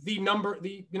the number,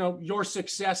 your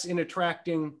success in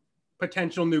attracting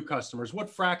potential new customers. What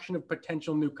fraction of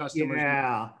potential new customers?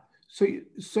 Yeah.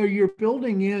 So you're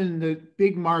building in that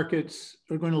big markets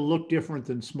are going to look different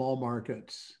than small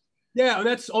markets. Yeah, and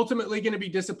that's ultimately going to be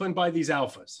disciplined by these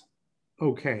alphas.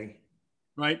 Okay.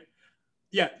 Right?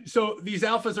 Yeah, so these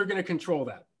alphas are going to control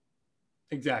that.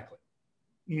 Exactly.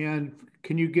 And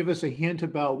can you give us a hint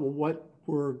about what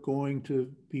we're going to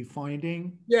be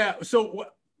finding? Yeah, so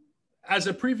as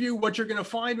a preview, what you're going to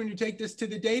find when you take this to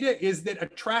the data is that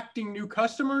attracting new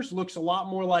customers looks a lot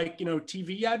more like,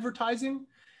 TV advertising.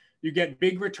 You get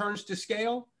big returns to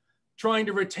scale. Trying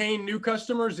to retain new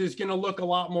customers is going to look a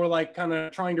lot more like kind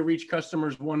of trying to reach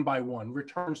customers one by one.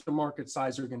 Returns to market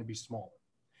size are going to be smaller,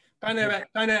 kind of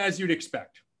as you'd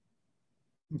expect.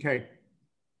 Okay.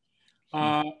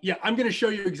 Yeah, I'm going to show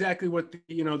you exactly what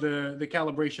the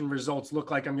calibration results look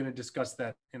like. I'm going to discuss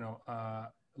that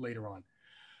later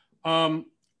on.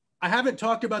 I haven't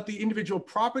talked about the individual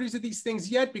properties of these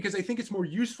things yet, because I think it's more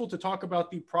useful to talk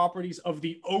about the properties of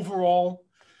the overall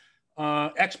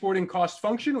exporting cost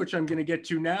function, which I'm going to get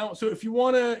to now. So if you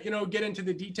want to, get into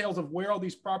the details of where all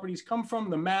these properties come from,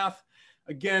 the math,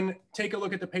 again, take a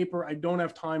look at the paper. I don't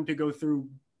have time to go through,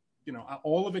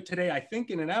 all of it today, I think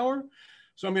in an hour.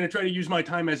 So I'm going to try to use my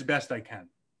time as best I can.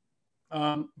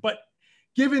 But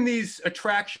given these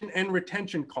attraction and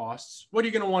retention costs, what are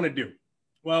you going to want to do?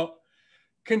 Well,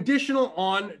 conditional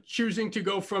on choosing to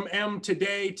go from M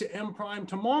today to M prime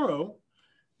tomorrow,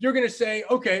 you're going to say,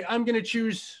 okay, I'm going to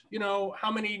choose,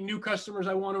 how many new customers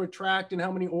I want to attract and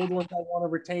how many old ones I want to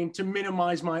retain to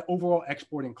minimize my overall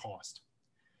exporting cost.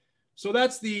 So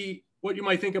that's what you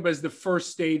might think of as the first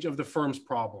stage of the firm's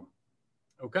problem.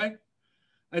 Okay.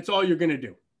 That's all you're going to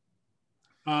do.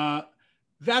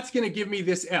 That's going to give me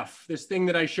this F, this thing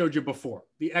that I showed you before,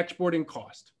 the exporting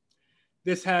cost.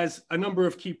 This has a number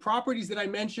of key properties that I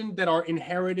mentioned that are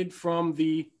inherited from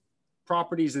the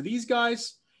properties of these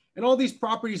guys. And all these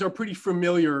properties are pretty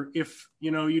familiar if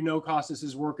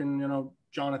Costas's work and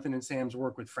Jonathan and Sam's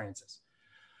work with Francis.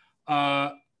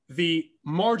 The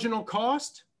marginal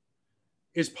cost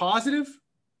is positive,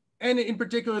 and in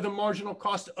particular, the marginal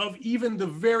cost of even the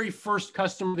very first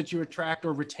customer that you attract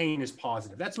or retain is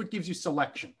positive. That's what gives you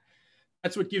selection.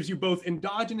 That's what gives you both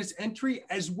endogenous entry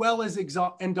as well as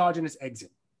endogenous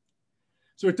exit.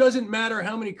 So it doesn't matter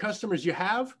how many customers you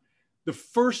have.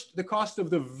 The cost of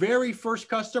the very first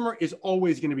customer is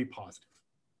always going to be positive.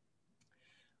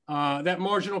 That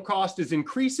marginal cost is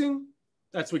increasing.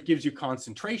 That's what gives you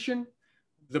concentration.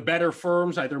 The better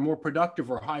firms, either more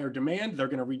productive or higher demand, they're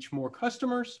going to reach more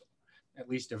customers, at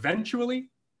least eventually.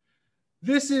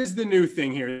 This is the new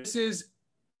thing here. This is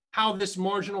how this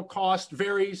marginal cost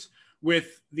varies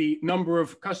with the number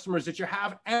of customers that you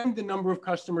have and the number of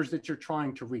customers that you're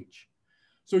trying to reach.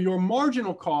 So your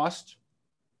marginal cost,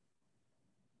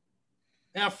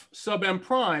 F sub M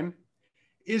prime,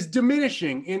 is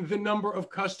diminishing in the number of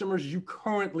customers you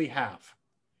currently have.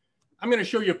 I'm going to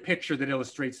show you a picture that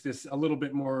illustrates this a little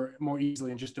bit more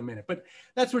easily in just a minute, but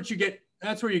that's what you get.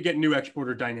 That's where you get new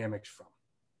exporter dynamics from.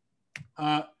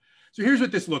 So here's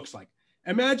what this looks like.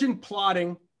 Imagine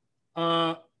plotting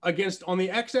against, on the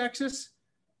x-axis,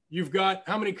 you've got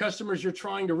how many customers you're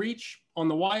trying to reach. On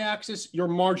the y-axis, your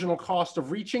marginal cost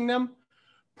of reaching them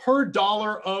per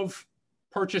dollar of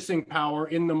purchasing power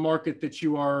in the market that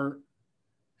you are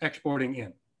exporting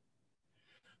in.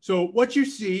 So what you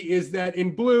see is that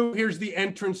in blue, here's the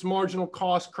entrance marginal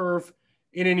cost curve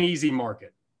in an easy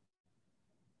market.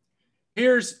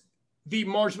 Here's the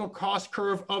marginal cost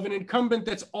curve of an incumbent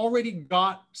that's already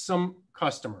got some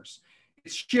customers.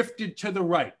 It's shifted to the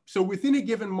right. So within a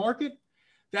given market,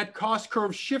 that cost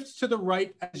curve shifts to the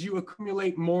right as you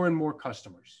accumulate more and more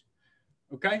customers.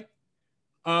 Okay?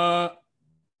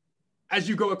 As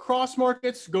you go across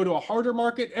markets, go to a harder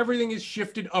market, everything is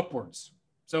shifted upwards.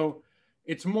 So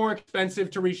it's more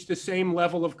expensive to reach the same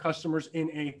level of customers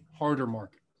in a harder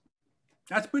market.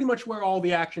 That's pretty much where all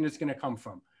the action is going to come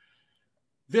from.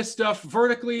 This stuff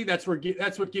vertically, that's what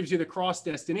gives you the cross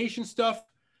destination stuff.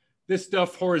 This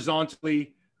stuff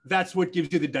horizontally, that's what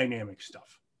gives you the dynamic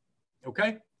stuff.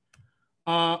 Okay?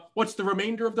 What's the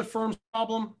remainder of the firm's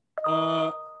problem?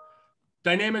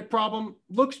 Dynamic problem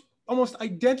looks almost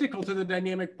identical to the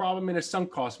dynamic problem in a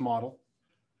sunk cost model.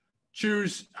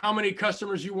 Choose how many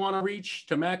customers you want to reach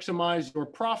to maximize your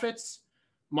profits,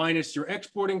 minus your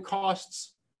exporting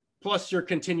costs, plus your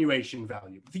continuation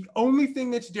value. The only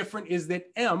thing that's different is that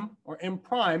M, or M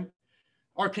prime,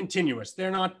 are continuous.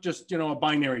 They're not just a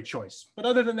binary choice. But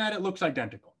other than that, it looks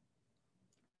identical.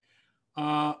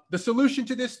 The solution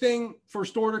to this thing,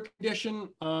 first order condition,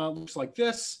 looks like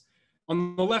this.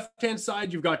 On the left-hand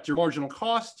side, you've got your marginal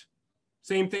cost.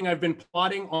 Same thing I've been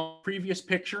plotting on the previous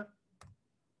picture.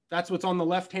 That's what's on the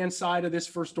left-hand side of this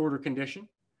first order condition.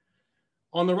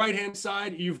 On the right-hand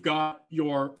side, you've got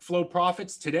your flow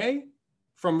profits today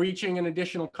from reaching an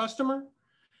additional customer.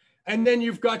 And then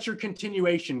you've got your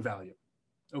continuation value.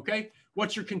 Okay,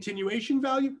 what's your continuation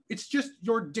value? It's just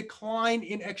your decline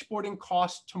in exporting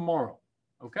cost tomorrow.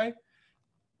 Okay,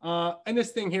 and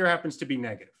this thing here happens to be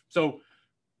negative. So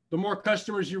the more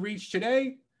customers you reach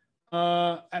today,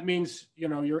 that means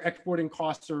your exporting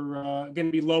costs are going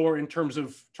to be lower in terms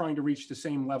of trying to reach the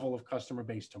same level of customer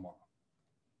base tomorrow.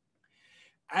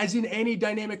 As in any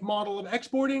dynamic model of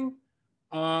exporting,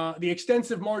 the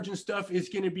extensive margin stuff is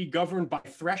going to be governed by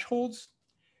thresholds.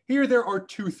 Here there are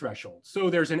two thresholds. So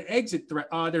there's an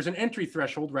there's an entry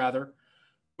threshold rather,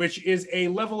 which is a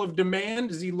level of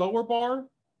demand, Z lower bar.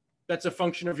 That's a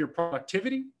function of your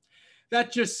productivity.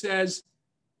 That just says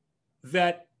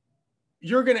that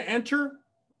you're going to enter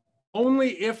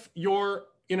only if your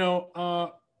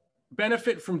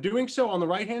benefit from doing so on the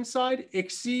right-hand side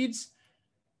exceeds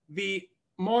the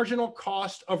marginal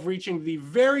cost of reaching the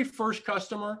very first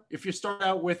customer if you start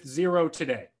out with 0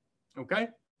 today. Okay?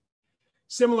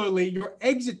 Similarly, your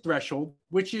exit threshold,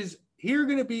 which is here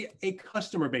going to be a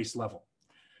customer-based level.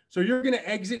 So you're going to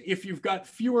exit if you've got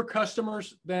fewer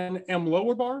customers than M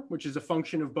lower bar, which is a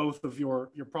function of both of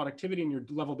your productivity and your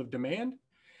level of demand.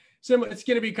 So it's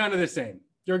going to be kind of the same.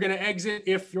 You're going to exit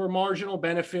if your marginal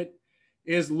benefit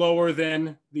is lower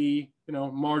than the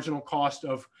marginal cost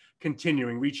of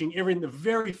continuing, reaching even the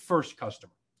very first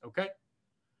customer. Okay.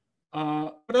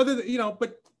 But other than,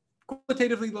 but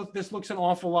qualitatively, this looks an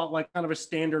awful lot like kind of a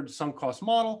standard sunk cost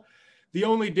model. The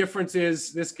only difference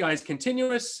is this guy's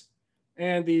continuous,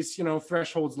 and these,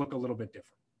 thresholds look a little bit different.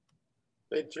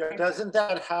 But doesn't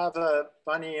that have a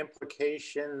funny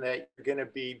implication that you're going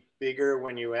to be bigger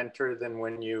when you enter than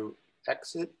when you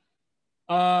exit?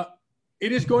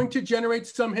 It is going to generate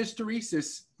some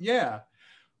hysteresis. Yeah.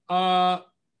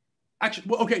 Actually,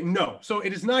 well, okay, no. So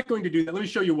it is not going to do that. Let me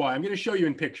show you why. I'm going to show you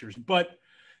in pictures, but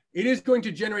it is going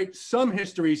to generate some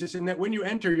hysteresis in that when you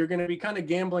enter, you're going to be kind of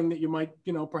gambling that you might,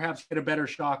 perhaps get a better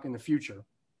shock in the future.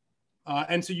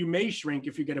 And so you may shrink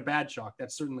if you get a bad shock.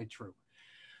 That's certainly true.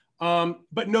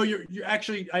 But no, you're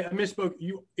actually, I misspoke.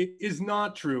 It is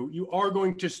not true. You are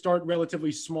going to start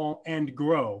relatively small and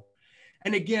grow.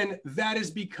 And again, that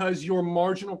is because your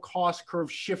marginal cost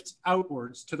curve shifts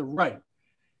outwards to the right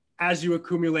as you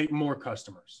accumulate more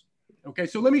customers. Okay,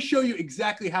 so let me show you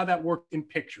exactly how that works in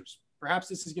pictures. Perhaps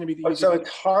this is going to be the easiest. So it's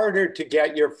harder to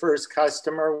get your first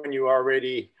customer when you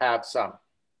already have some.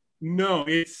 No,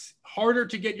 it's harder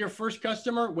to get your first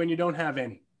customer when you don't have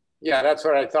any. Yeah, that's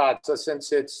what I thought. So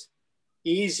since it's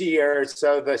easier,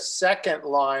 so the second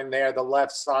line there, the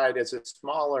left side is a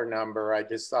smaller number. I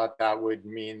just thought that would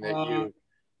mean that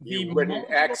you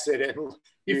wouldn't exit it.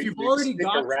 If you've already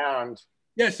got around.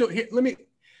 Yeah, so here, let me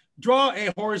draw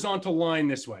a horizontal line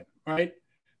this way, all right?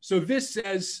 So this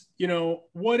says,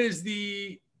 what is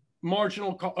the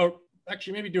marginal cost, or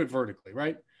actually maybe do it vertically,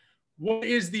 right? What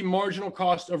is the marginal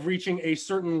cost of reaching a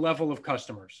certain level of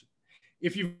customers?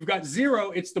 If you've got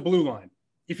 0, it's the blue line.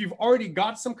 If you've already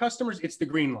got some customers, it's the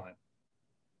green line,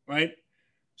 right?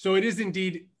 So it is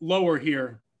indeed lower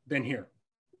here than here.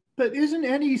 But isn't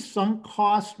any sunk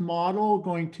cost model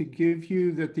going to give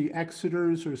you that the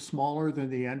exiters are smaller than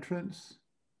the entrants?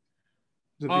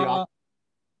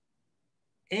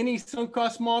 Any sunk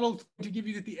cost model to give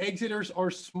you that the exiters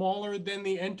are smaller than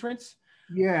the entrants?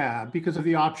 Yeah, because of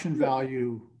the option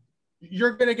value.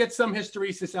 You're going to get some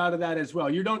hysteresis out of that as well.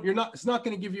 It's not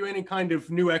going to give you any kind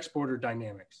of new exporter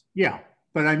dynamics. Yeah,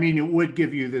 but I mean, it would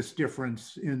give you this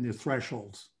difference in the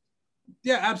thresholds.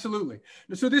 Yeah, absolutely.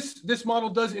 So this model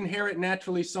does inherit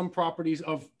naturally some properties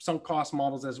of sunk cost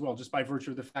models as well, just by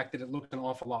virtue of the fact that it looks an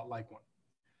awful lot like one.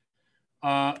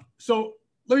 So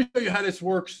let me show you how this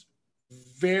works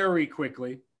very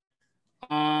quickly.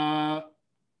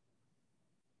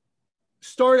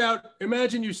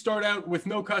 Imagine you start out with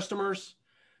no customers.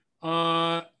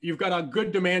 You've got a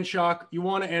good demand shock. You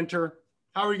want to enter.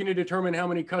 How are you going to determine how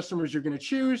many customers you're going to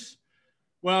choose?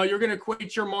 Well, you're going to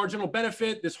equate your marginal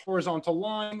benefit, this horizontal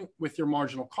line, with your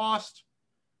marginal cost.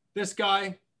 This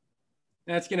guy,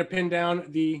 that's going to pin down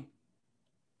the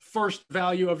first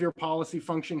value of your policy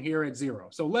function here at 0.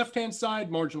 So left-hand side,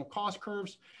 marginal cost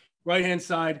curves. Right-hand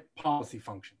side, policy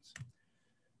functions.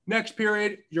 Next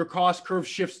period, your cost curve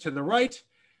shifts to the right.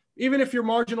 Even if your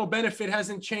marginal benefit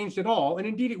hasn't changed at all, and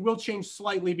indeed it will change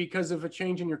slightly because of a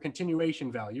change in your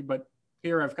continuation value, but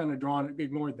here I've kind of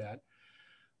ignored that.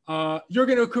 You're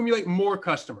going to accumulate more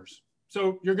customers.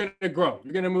 So you're going to grow.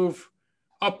 You're going to move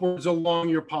upwards along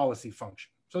your policy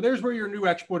function. So there's where your new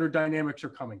exporter dynamics are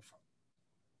coming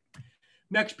from.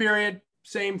 Next period,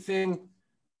 same thing.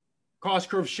 Cost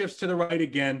curve shifts to the right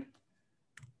again.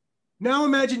 Now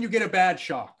imagine you get a bad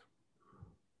shock.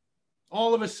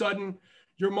 All of a sudden,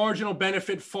 your marginal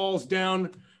benefit falls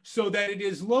down so that it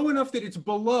is low enough that it's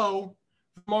below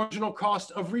the marginal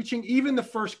cost of reaching even the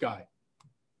first guy.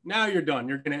 Now you're done.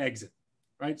 You're going to exit,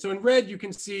 right? So in red, you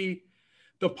can see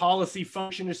the policy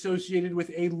function associated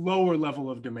with a lower level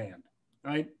of demand,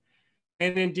 right?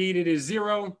 And indeed, it is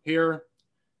 0 here,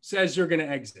 says you're going to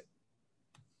exit.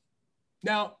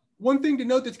 Now, one thing to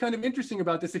note that's kind of interesting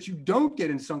about this that you don't get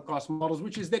in sunk cost models,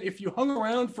 which is that if you hung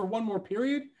around for one more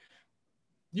period,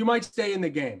 you might stay in the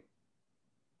game.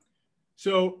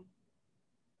 So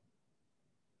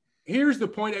here's the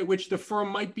point at which the firm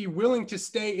might be willing to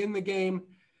stay in the game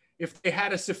if they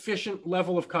had a sufficient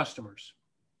level of customers.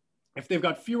 If they've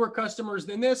got fewer customers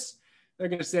than this, they're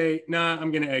going to say, nah,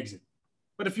 I'm going to exit.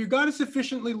 But if you've got a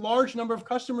sufficiently large number of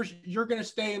customers, you're going to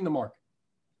stay in the market.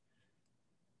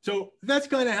 So that's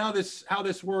kind of how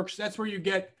this works. That's where you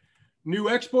get new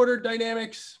exporter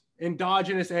dynamics,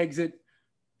 endogenous exit,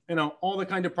 all the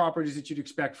kind of properties that you'd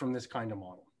expect from this kind of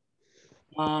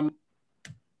model.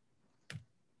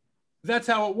 That's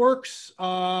how it works.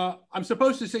 I'm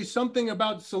supposed to say something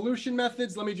about solution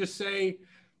methods. Let me just say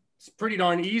it's pretty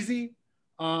darn easy.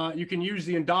 You can use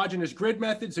the endogenous grid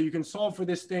method, so you can solve for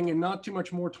this thing in not too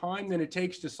much more time than it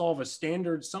takes to solve a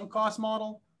standard sunk cost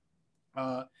model.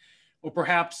 or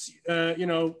perhaps,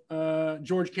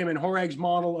 George Kim and Horag's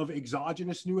model of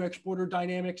exogenous new exporter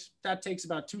dynamics. That takes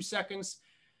about 2 seconds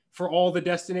for all the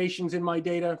destinations in my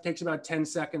data. It takes about 10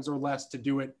 seconds or less to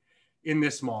do it in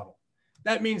this model.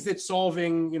 That means that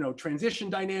solving, transition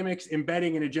dynamics,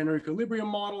 embedding in a general equilibrium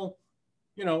model,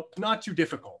 not too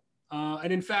difficult.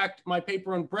 And in fact, my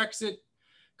paper on Brexit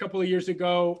a couple of years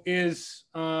ago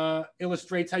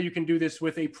illustrates how you can do this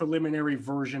with a preliminary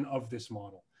version of this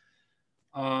model.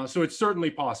 So it's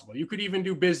certainly possible. You could even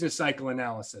do business cycle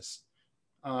analysis.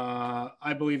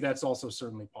 I believe that's also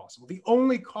certainly possible. The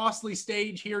only costly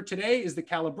stage here today is the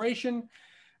calibration.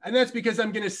 And that's because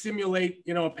I'm going to simulate,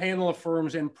 a panel of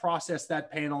firms and process that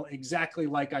panel exactly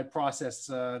like I process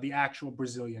the actual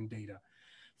Brazilian data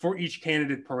for each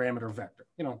candidate parameter vector.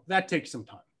 That takes some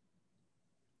time.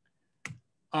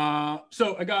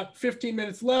 So I got 15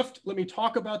 minutes left. Let me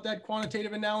talk about that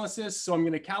quantitative analysis. So I'm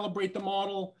going to calibrate the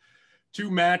model to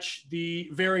match the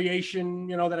variation,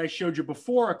 that I showed you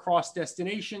before across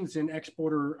destinations and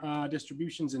exporter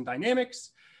distributions and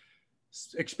dynamics.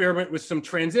 Experiment with some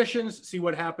transitions, see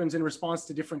what happens in response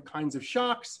to different kinds of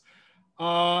shocks.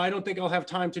 I don't think I'll have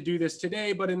time to do this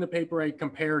today, but in the paper I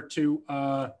compare to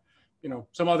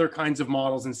some other kinds of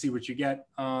models and see what you get,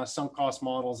 sunk cost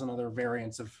models and other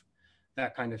variants of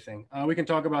that kind of thing. We can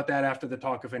talk about that after the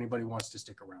talk if anybody wants to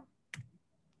stick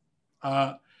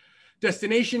around.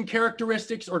 Destination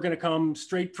characteristics are going to come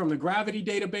straight from the gravity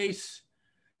database.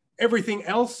 Everything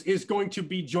else is going to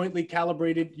be jointly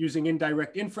calibrated using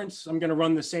indirect inference. I'm going to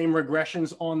run the same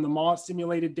regressions on the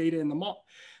simulated data in the model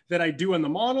that I do in the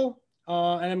model.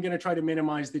 And I'm going to try to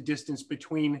minimize the distance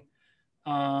between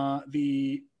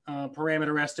the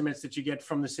parameter estimates that you get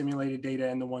from the simulated data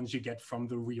and the ones you get from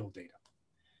the real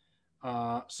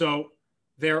data. So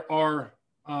there are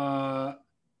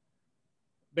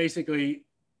basically,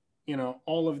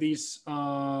 all of these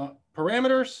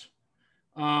parameters.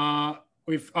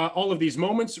 All of these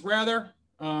moments, rather.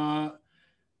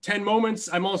 10 moments.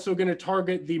 I'm also going to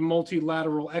target the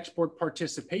multilateral export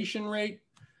participation rate.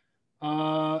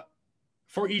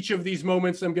 For each of these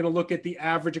moments, I'm going to look at the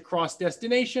average across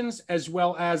destinations, as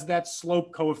well as that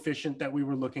slope coefficient that we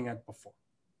were looking at before.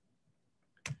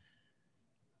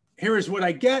 Here is what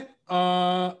I get.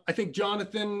 I think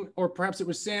Jonathan, or perhaps it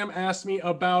was Sam, asked me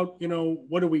about,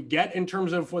 what do we get in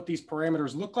terms of what these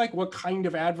parameters look like? What kind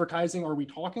of advertising are we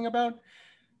talking about?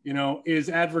 Is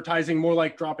advertising more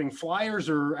like dropping flyers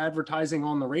or advertising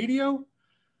on the radio?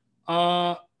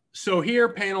 So here,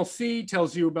 panel C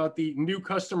tells you about the new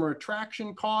customer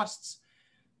attraction costs.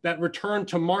 That return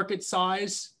to market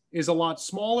size is a lot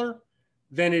smaller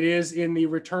than it is in the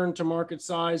return to market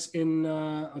size in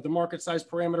the market size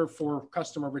parameter for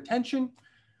customer retention.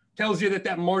 Tells you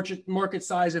that market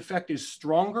size effect is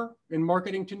stronger in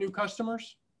marketing to new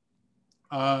customers.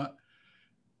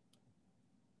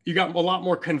 You got a lot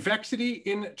more convexity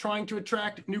in trying to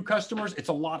attract new customers. It's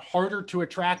a lot harder to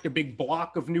attract a big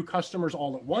block of new customers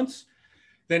all at once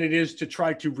than it is to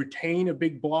try to retain a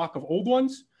big block of old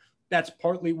ones. That's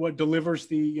partly what delivers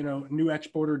the new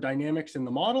exporter dynamics in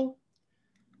the model.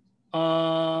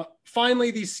 Finally,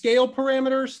 these scale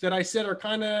parameters that I said are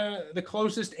kind of the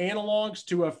closest analogs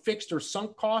to a fixed or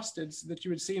sunk cost that you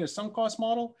would see in a sunk cost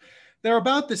model. They're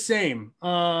about the same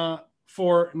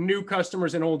for new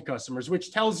customers and old customers,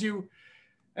 which tells you,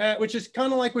 which is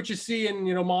kind of like what you see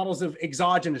in models of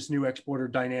exogenous new exporter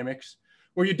dynamics,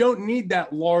 where you don't need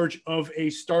that large of a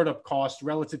startup cost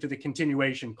relative to the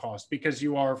continuation cost because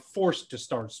you are forced to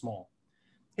start small.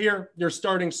 Here, you're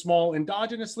starting small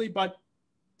endogenously, but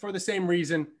for the same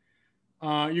reason,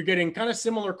 you're getting kind of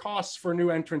similar costs for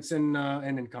new entrants and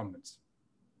incumbents.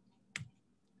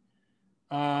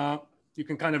 You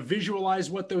can kind of visualize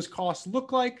what those costs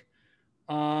look like.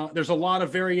 There's a lot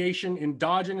of variation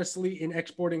endogenously in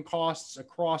exporting costs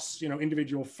across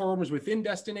individual firms within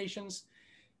destinations,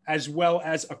 as well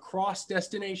as across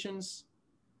destinations.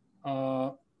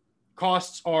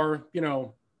 Costs are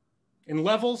in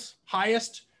levels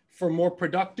highest for more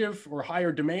productive or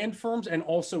higher demand firms and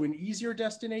also in easier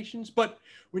destinations. But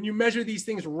when you measure these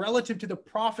things relative to the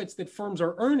profits that firms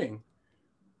are earning,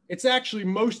 it's actually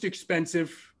most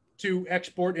expensive to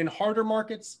export in harder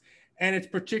markets. And it's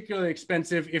particularly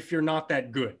expensive if you're not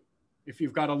that good, if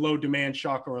you've got a low demand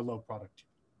shock or a low product.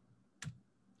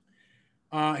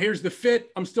 Here's the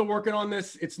fit. I'm still working on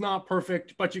this. It's not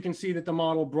perfect, but you can see that the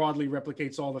model broadly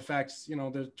replicates all the facts,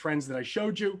 the trends that I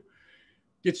showed you.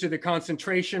 Gets you the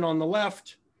concentration on the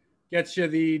left, gets you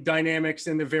the dynamics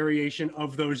and the variation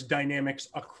of those dynamics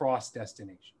across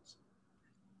destinations.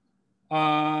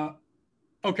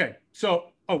 Okay, so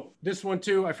Oh, this one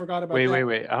too. I forgot about wait, that.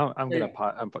 wait. I'm gonna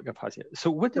pause here. So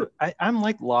what do I'm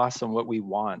like lost on what we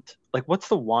want? Like, what's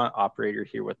the want operator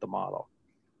here with the model?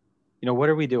 You know, what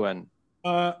are we doing?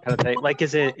 Kind of thing. Like,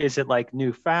 is it like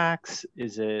new facts?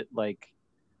 Is it like,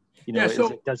 you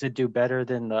know, does it do better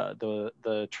than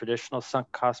the traditional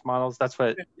sunk cost models? That's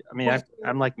what I mean.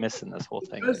 I'm like missing this whole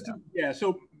thing right now. Yeah.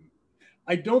 So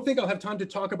I don't think I'll have time to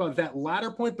talk about that latter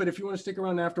point, but if you want to stick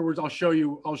around afterwards, I'll show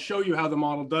you how the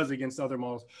model does against other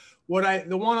models.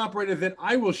 The one operator that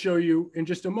I will show you in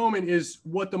just a moment is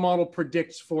what the model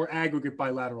predicts for aggregate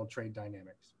bilateral trade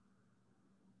dynamics.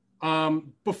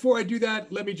 Before I do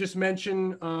that, let me just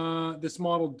mention this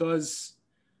model does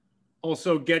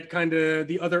also get kind of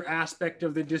the other aspect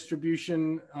of the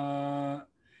distribution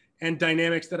and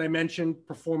dynamics that I mentioned,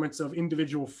 performance of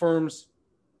individual firms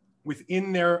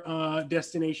within their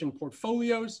destination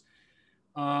portfolios.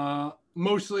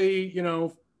 Mostly, you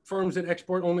know, firms that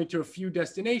export only to a few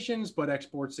destinations, but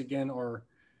exports again are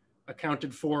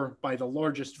accounted for by the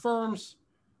largest firms.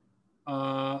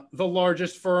 The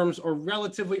largest firms are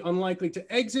relatively unlikely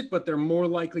to exit, but they're more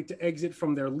likely to exit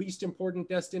from their least important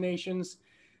destinations.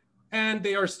 And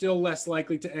they are still less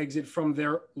likely to exit from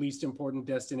their least important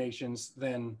destinations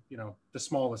than, you know, the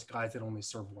smallest guys that only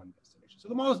serve one destination. So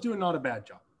the model's doing not a bad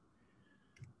job.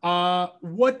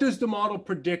 What does the model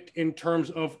predict in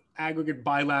terms of aggregate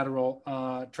bilateral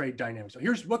trade dynamics? So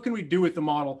here's what can we do with the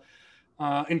model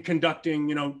in conducting,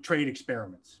 you know, trade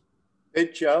experiments.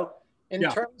 Hey, Joe, in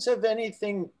terms of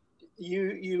anything,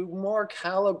 you more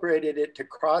calibrated it to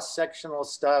cross-sectional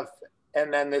stuff.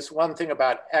 And then this one thing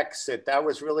about exit, that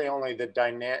was really only the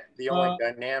only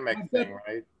dynamic thing,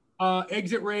 right?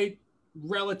 Exit rate,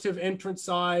 relative entrance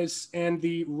size, and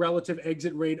the relative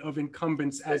exit rate of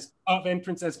incumbents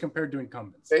entrants as compared to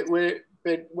incumbents.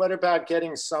 But what about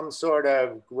getting some sort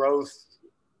of growth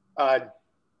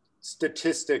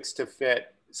statistics to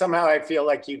fit? Somehow I feel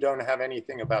like you don't have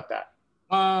anything about that.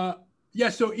 Yeah,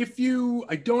 so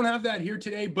I don't have that here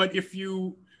today, but if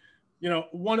you know,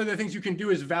 one of the things you can do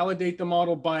is validate the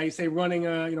model by, say, running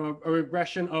a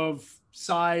regression of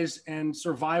size and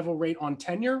survival rate on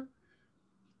tenure.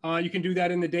 You can do that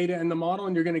in the data and the model,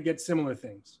 and you're going to get similar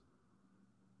things.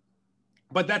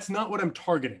 But that's not what I'm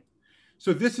targeting.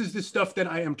 So this is the stuff that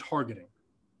I am targeting.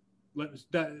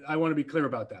 I want to be clear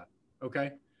about that.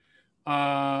 Okay.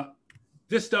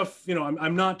 This stuff, you know,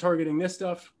 I'm not targeting this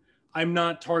stuff. I'm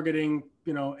not targeting,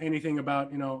 you know, anything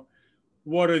about, you know,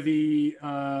 what are the,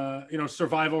 you know,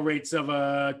 survival rates of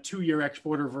a 2-year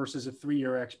exporter versus a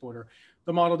 3-year exporter.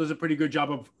 The model does a pretty good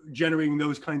job of generating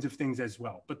those kinds of things as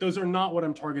well. But those are not what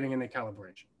I'm targeting in the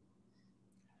calibration.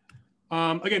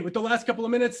 Again, with the last couple of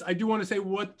minutes, I do want to say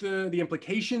what the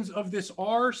implications of this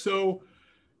are. So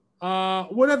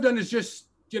what I've done is just,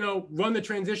 you know, run the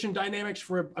transition dynamics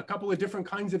for a couple of different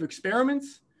kinds of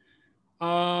experiments.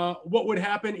 What would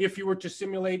happen if you were to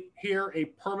simulate here a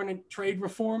permanent trade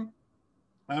reform?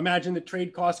 I imagine the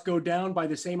trade costs go down by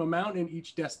the same amount in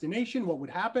each destination. What would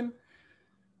happen?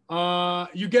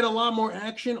 You get a lot more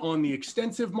action on the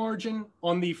extensive margin,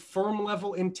 on the firm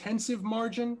level intensive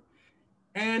margin,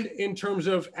 and in terms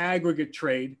of aggregate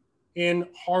trade in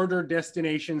harder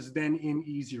destinations than in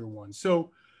easier ones.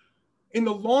 So in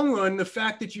the long run, the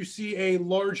fact that you see a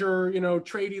larger, you know,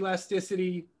 trade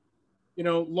elasticity, you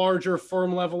know, larger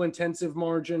firm level intensive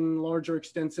margin, larger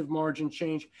extensive margin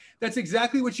change, that's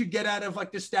exactly what you get out of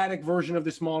like the static version of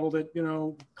this model that, you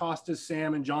know, Costas,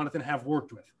 Sam, and Jonathan have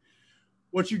worked with.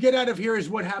 What you get out of here is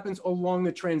what happens along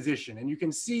the transition. And you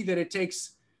can see that it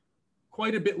takes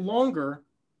quite a bit longer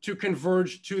to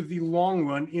converge to the long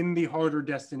run in the harder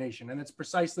destination. And it's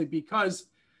precisely because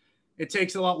it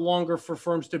takes a lot longer for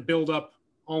firms to build up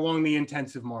along the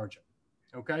intensive margin.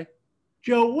 Okay?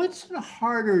 Joe, what's a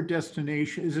harder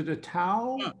destination? Is it a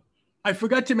tau? I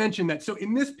forgot to mention that. So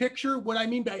in this picture, what I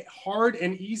mean by hard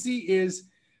and easy is,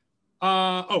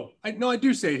 I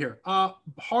do say it here.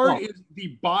 Hard is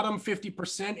the bottom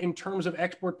 50% in terms of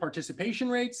export participation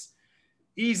rates.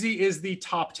 Easy is the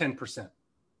top 10%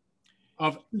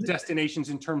 of destinations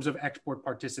in terms of export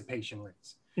participation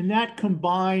rates. And that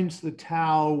combines the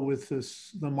tau with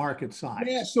the market size.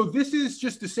 Yeah, so this is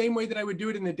just the same way that I would do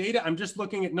it in the data. I'm just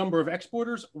looking at number of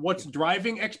exporters, what's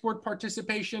driving export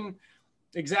participation,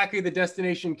 exactly the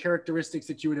destination characteristics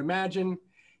that you would imagine.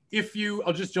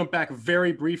 I'll just jump back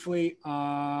very briefly.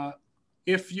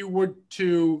 If you were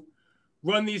to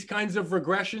run these kinds of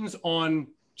regressions on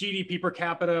GDP per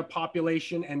capita,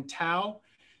 population, and tau,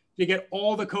 you get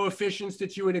all the coefficients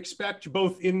that you would expect,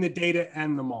 both in the data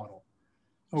and the model.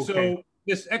 Okay. So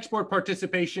this export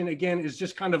participation, again, is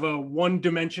just kind of a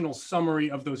one-dimensional summary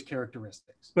of those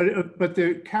characteristics. But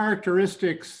the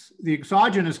characteristics, the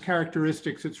exogenous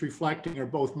characteristics it's reflecting are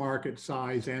both market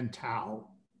size and tau.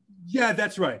 Yeah,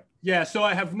 that's right. Yeah, so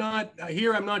I have not,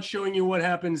 here I'm not showing you what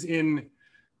happens in,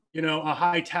 you know, a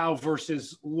high tau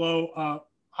versus low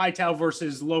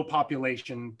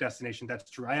population destination.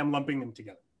 That's true. I am lumping them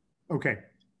together. Okay.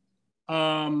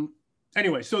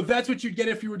 Anyway, so that's what you'd get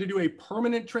if you were to do a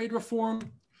permanent trade reform.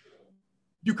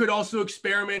 You could also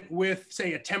experiment with,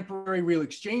 say, a temporary real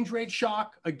exchange rate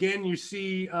shock. Again, you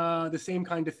see the same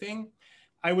kind of thing.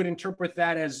 I would interpret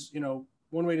that as, you know,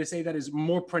 one way to say that is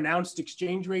more pronounced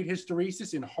exchange rate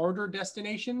hysteresis in harder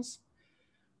destinations.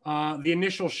 The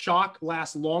initial shock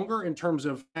lasts longer in terms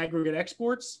of aggregate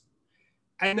exports.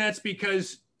 And that's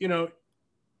because, you know,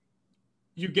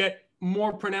 you get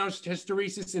more pronounced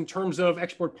hysteresis in terms of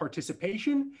export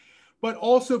participation, but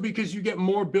also because you get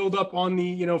more buildup on the,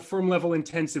 you know, firm level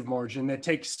intensive margin that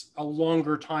takes a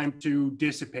longer time to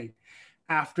dissipate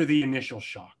after the initial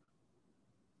shock.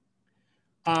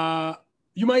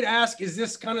 You might ask, is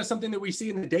this kind of something that we see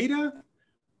in the data?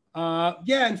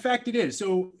 Yeah, in fact, it is.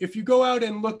 So if you go out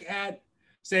and look at,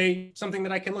 say, something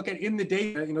that I can look at in the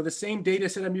data, you know, the same data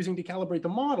set I'm using to calibrate the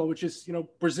model, which is, you know,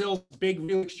 Brazil's big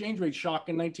real exchange rate shock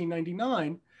in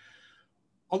 1999,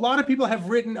 a lot of people have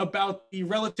written about the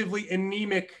relatively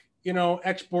anemic, you know,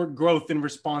 export growth in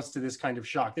response to this kind of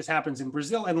shock. This happens in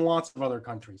Brazil and lots of other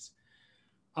countries.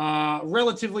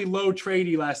 Relatively low trade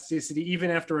elasticity, even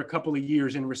after a couple of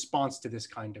years in response to this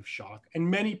kind of shock. And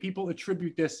many people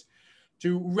attribute this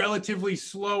to relatively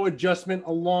slow adjustment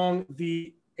along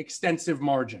the extensive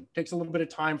margin. It takes a little bit of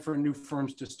time for new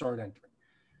firms to start entering.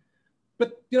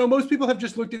 But, you know, most people have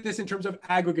just looked at this in terms of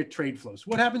aggregate trade flows.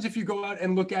 What happens if you go out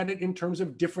and look at it in terms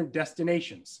of different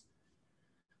destinations?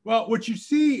 Well, what you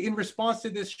see in response to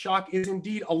this shock is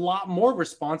indeed a lot more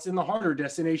response in the harder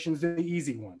destinations than the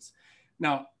easy ones.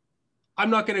 Now,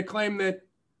 I'm not going to claim that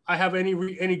I have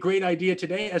any great idea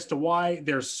today as to why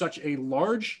there's such a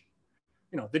large,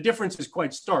 you know, the difference is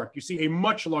quite stark. You see a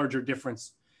much larger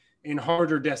difference in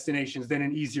harder destinations than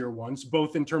in easier ones,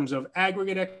 both in terms of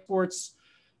aggregate exports,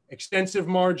 extensive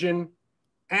margin,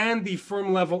 and the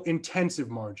firm level intensive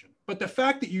margin. But the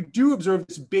fact that you do observe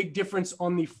this big difference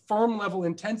on the firm level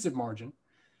intensive margin,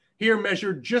 here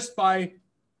measured just by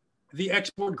the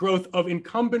export growth of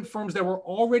incumbent firms that were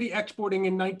already exporting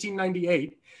in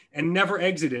 1998 and never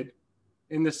exited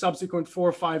in the subsequent 4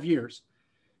 or 5 years.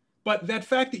 But that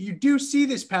fact that you do see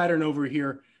this pattern over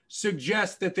here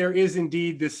suggests that there is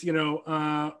indeed this, you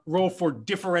know, role for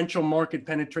differential market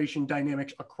penetration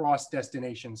dynamics across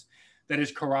destinations that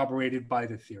is corroborated by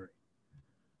the theory.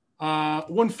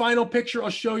 One final picture I'll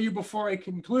show you before I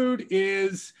conclude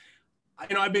is,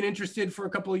 you know, I've been interested for a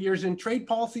couple of years in trade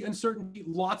policy uncertainty.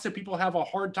 Lots of people have a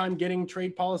hard time getting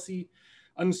trade policy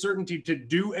uncertainty to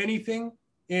do anything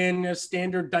in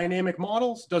standard dynamic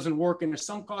models. Doesn't work in a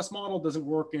sunk cost model, doesn't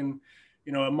work in,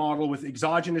 you know, a model with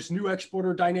exogenous new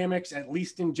exporter dynamics, at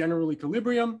least in general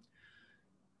equilibrium.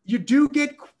 You do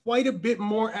get quite a bit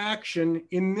more action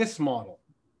in this model,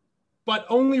 but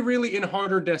only really in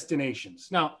harder destinations.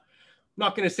 Now, I'm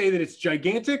not going to say that it's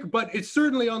gigantic, but it's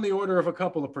certainly on the order of a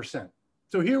couple of %.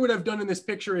 So here what I've done in this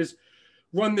picture is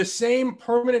run the same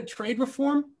permanent trade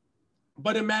reform,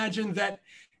 but imagine that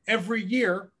every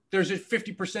year there's a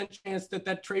 50% chance that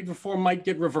that trade reform might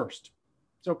get reversed.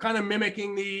 So kind of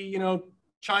mimicking the, you know,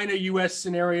 China-US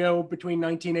scenario between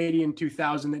 1980 and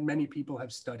 2000 that many people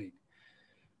have studied.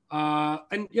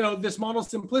 And, you know, this model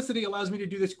simplicity allows me to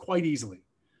do this quite easily.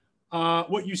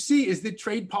 What you see is that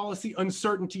trade policy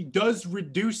uncertainty does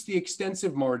reduce the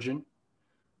extensive margin,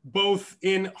 both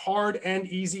in hard and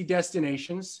easy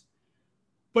destinations,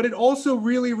 but it also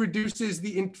really reduces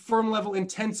the firm level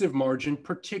intensive margin,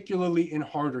 particularly in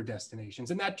harder destinations.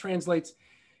 And that translates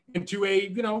into a,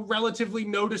 you know, relatively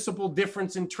noticeable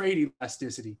difference in trade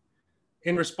elasticity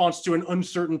in response to an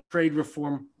uncertain trade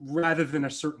reform rather than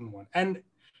a certain one. And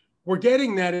we're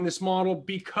getting that in this model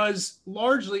because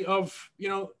largely of, you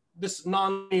know, this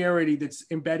non-linearity that's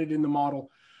embedded in the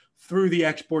model through the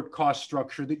export cost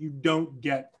structure that you don't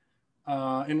get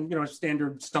in, you know, a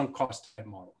standard sunk cost type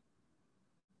model.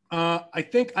 I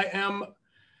think I am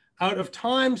out of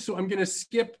time, so I'm going to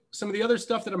skip some of the other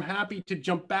stuff that I'm happy to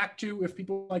jump back to if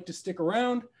people like to stick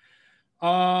around.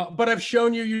 But I've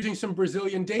shown you using some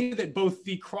Brazilian data that both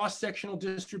the cross-sectional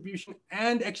distribution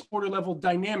and exporter level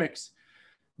dynamics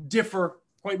differ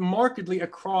quite markedly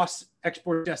across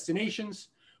export destinations.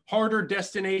 Harder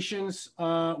destinations,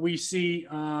 we see,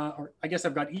 or I guess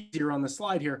I've got easier on the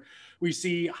slide here, we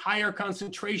see higher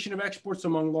concentration of exports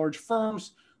among large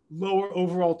firms, lower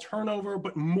overall turnover,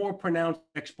 but more pronounced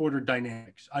exporter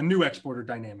dynamics, new exporter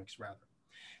dynamics rather.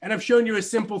 And I've shown you a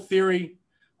simple theory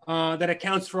that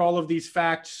accounts for all of these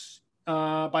facts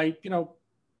by,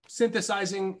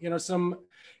 synthesizing, some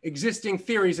existing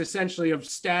theories essentially of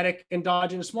static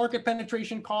endogenous market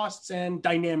penetration costs and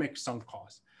dynamic sunk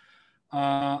costs.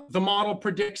 The model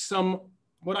predicts some,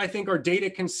 what I think are data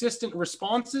consistent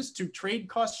responses to trade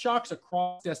cost shocks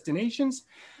across destinations.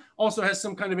 Also has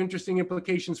some kind of interesting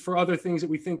implications for other things that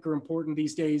we think are important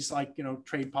these days, like,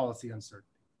 trade policy uncertainty.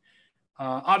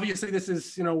 Obviously this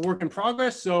is, work in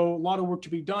progress. So a lot of work to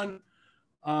be done.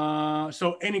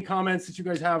 So any comments that you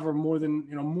guys have are more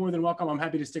than welcome. I'm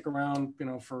happy to stick around,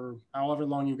 for however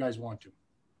long you guys want to.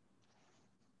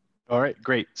 All right,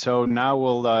 great. So now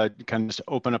we'll kind of just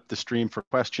open up the stream for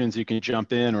questions. You can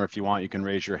jump in, or if you want, you can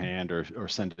raise your hand or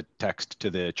send a text to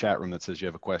the chat room that says you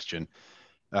have a question.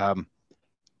 I'm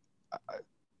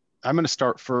going to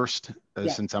start first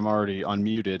since I'm already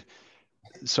unmuted.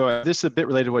 So this is a bit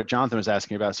related to what Jonathan was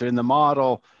asking about. So in the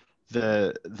model,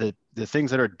 the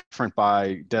things that are different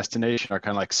by destination are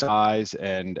kind of like size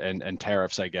and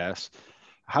tariffs, I guess.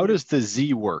 How does the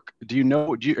Z work? Do you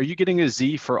know, are you getting a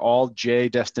Z for all J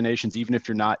destinations, even if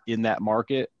you're not in that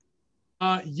market?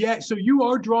 Yeah, so you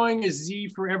are drawing a Z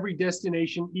for every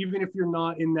destination, even if you're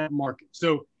not in that market.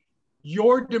 So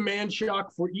your demand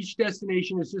shock for each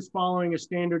destination is just following a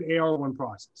standard AR1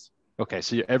 process. Okay,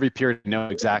 so every period you know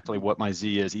exactly what my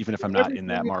Z is, even if I'm not in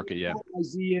that market yet. What my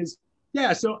Z is,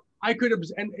 yeah. So I could,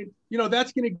 and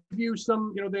that's going to give you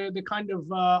some, the kind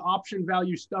of option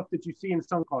value stuff that you see in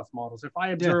sunk cost models. If I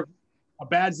observe a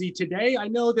bad Z today, I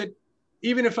know that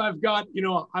even if I've got,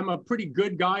 I'm a pretty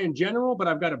good guy in general, but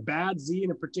I've got a bad Z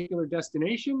in a particular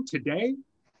destination today,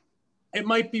 it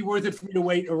might be worth it for me to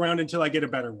wait around until I get a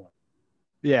better one.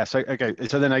 Yeah. So okay.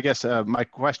 So then I guess my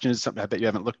question is something I bet you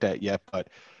haven't looked at yet, but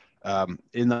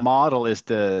in the model, is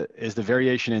the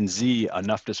variation in Z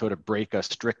enough to sort of break a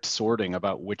strict sorting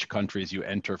about which countries you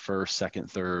enter first,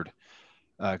 second, third?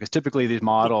 Because typically these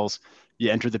models, you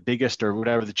enter the biggest or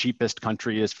whatever the cheapest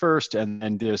country is first,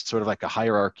 and there's sort of like a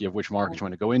hierarchy of which markets you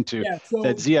want to go into. Yeah, so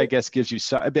that Z, I guess, gives you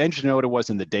some. I'd be interested to know what it was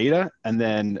in the data, and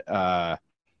then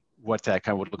what that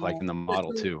kind of would look like in the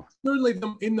model too. Certainly,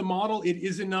 in the model, it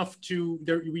is enough to.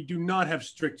 We do not have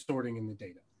strict sorting in the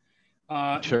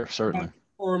data. Sure, certainly.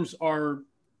 Firms are,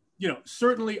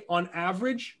 certainly on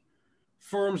average,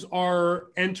 firms are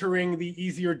entering the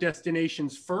easier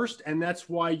destinations first. And that's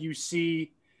why you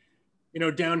see,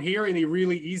 down here in the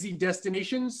really easy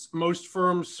destinations, most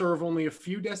firms serve only a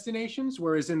few destinations,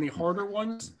 whereas in the harder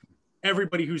ones,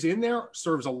 everybody who's in there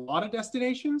serves a lot of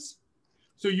destinations.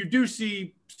 So you do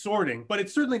see sorting, but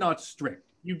it's certainly not strict.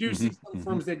 You do see some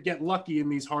firms that get lucky in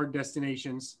these hard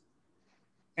destinations.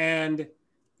 And,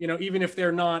 even if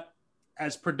they're not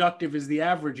as productive as the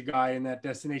average guy in that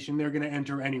destination, they're going to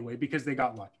enter anyway because they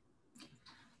got lucky.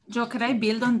 Joe, can I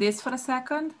build on this for a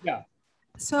second? Yeah.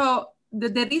 So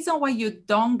the reason why you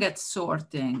don't get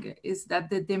sorting is that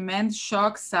the demand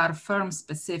shocks are firm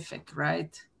specific,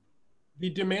 right? The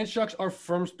demand shocks are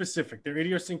firm specific. They're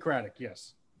idiosyncratic.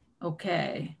 Yes.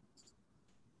 Okay.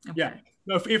 Yeah.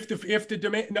 No, if the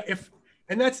demand,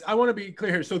 and that's, I want to be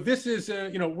clear here. So this is,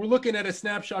 we're looking at a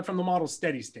snapshot from the model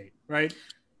steady state, right?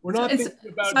 We're not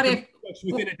thinking about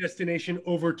within a destination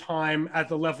over time at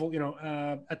the level,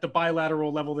 at the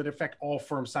bilateral level that affect all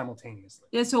firms simultaneously.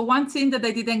 Yeah. So one thing that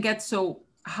I didn't get. So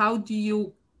how do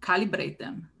you calibrate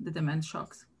them, the demand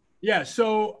shocks? Yeah.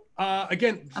 So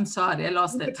again, I'm sorry, I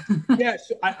lost it. Yeah.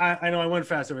 So I know I went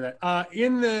fast over that.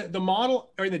 In the model,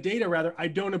 or in the data rather, I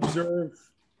don't observe.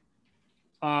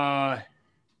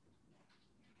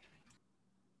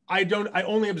 I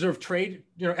only observe trade,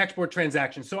 export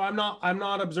transactions. So I'm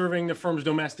not observing the firm's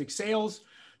domestic sales.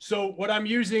 So what I'm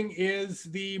using is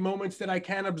the moments that I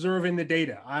can observe in the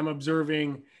data. I'm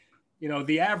observing,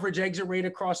 the average exit rate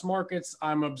across markets.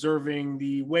 I'm observing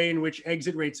the way in which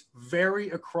exit rates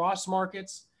vary across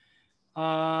markets.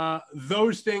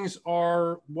 Those things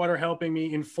are what are helping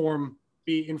me inform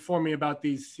me about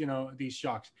these, these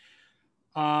shocks.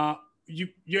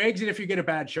 You exit if you get a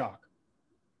bad shock.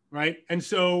 Right. And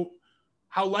so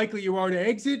how likely you are to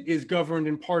exit is governed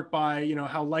in part by,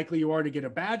 how likely you are to get a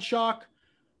bad shock,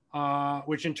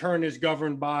 which in turn is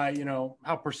governed by,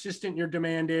 how persistent your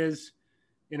demand is,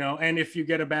 and if you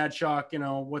get a bad shock,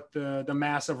 what the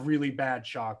mass of really bad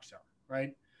shocks are.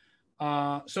 Right.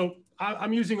 So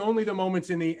I'm using only the moments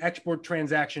in the export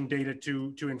transaction data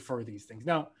to infer these things.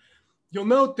 Now, you'll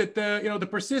note that the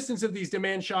persistence of these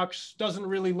demand shocks doesn't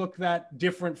really look that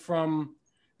different from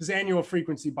this annual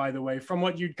frequency, by the way, from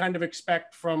what you'd kind of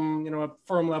expect from, a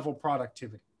firm level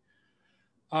productivity.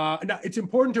 Now, it's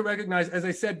important to recognize, as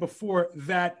I said before,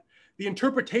 that the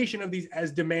interpretation of these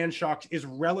as demand shocks is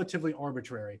relatively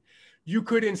arbitrary. You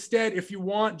could instead, if you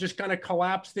want, just kind of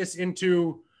collapse this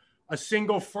into a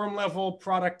single firm level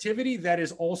productivity that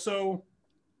is also,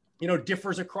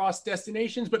 differs across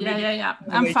destinations. But yeah.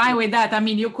 I'm fine with that. I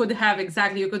mean, you could have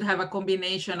a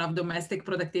combination of domestic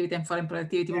productivity and foreign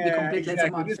productivity would be completely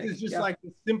exactly. This is just like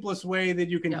the simplest way that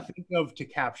you can think of to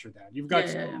capture that. You've got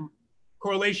some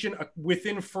correlation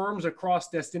within firms across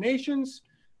destinations,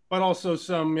 but also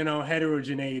some,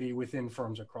 heterogeneity within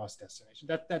firms across destinations.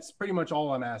 That's pretty much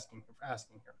all I'm asking here.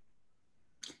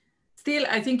 Still,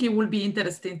 I think it will be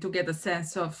interesting to get a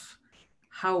sense of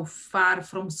how far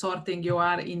from sorting you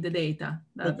are in the data.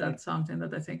 That's something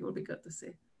that I think will be good to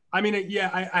see. I mean,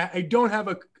 I don't have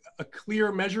a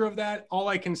clear measure of that. All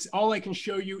I can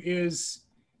show you is,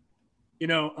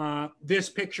 this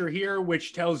picture here,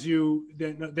 which tells you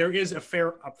that there is a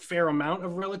fair amount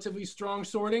of relatively strong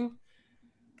sorting.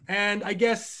 And I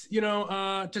guess,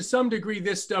 to some degree,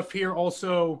 this stuff here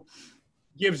also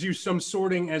gives you some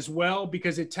sorting as well,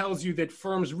 because it tells you that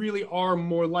firms really are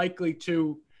more likely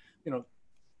to,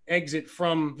 exit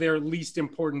from their least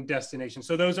important destination.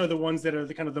 So those are the ones that are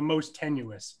the kind of the most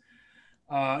tenuous.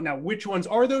 Now, which ones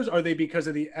are those? Are they because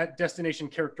of the destination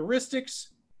characteristics,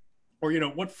 or,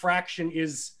 what fraction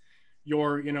is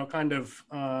your, kind of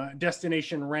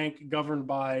destination rank governed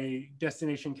by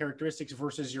destination characteristics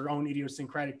versus your own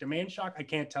idiosyncratic demand shock? I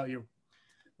can't tell you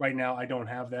right now. I don't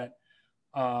have that.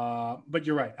 But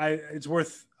you're right.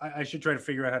 I should try to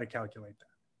figure out how to calculate that.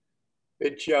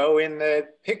 But Joe, in the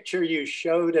picture you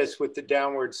showed us with the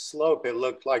downward slope, it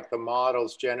looked like the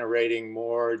model's generating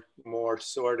more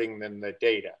sorting than the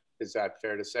data. Is that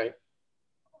fair to say?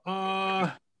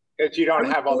 Because you don't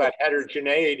have all that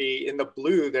heterogeneity. In the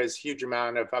blue, there's a huge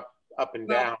amount of up and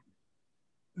down.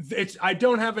 I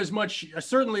don't have as much,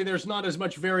 certainly there's not as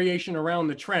much variation around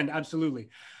the trend, absolutely.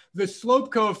 The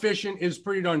slope coefficient is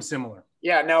pretty darn similar.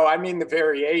 Yeah, no, I mean the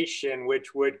variation,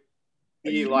 which would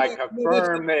be like a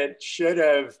firm that should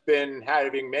have been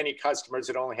having many customers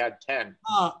that only had 10.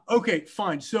 Okay,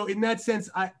 fine. So in that sense,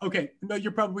 no,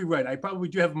 you're probably right. I probably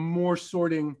do have more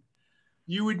sorting.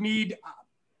 You would need,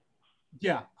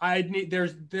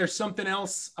 there's something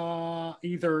else,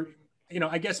 either,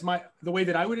 I guess the way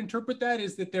that I would interpret that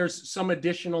is that there's some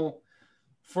additional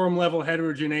firm level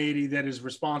heterogeneity that is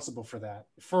responsible for that.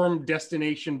 Firm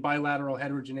destination bilateral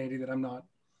heterogeneity that I'm not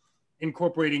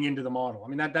incorporating into the model. I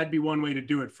mean, that'd be one way to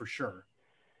do it for sure.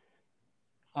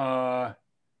 Yeah,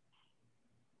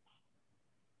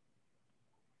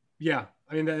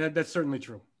 I mean, that's certainly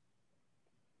true.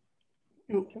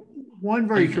 One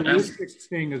very heuristic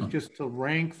thing is just to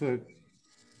rank the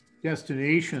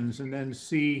destinations and then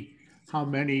see how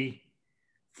many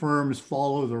firms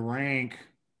follow the rank,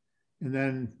 and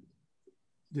then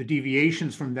the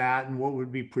deviations from that and what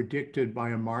would be predicted by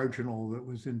a marginal that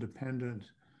was independent.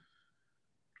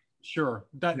 Sure.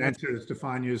 That answers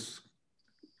Stefania's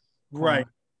right.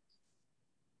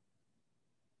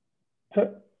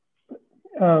 So,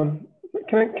 can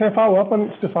I follow up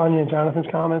on Stefania and Jonathan's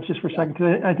comments just for a second?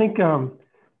 Because I think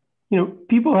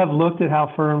people have looked at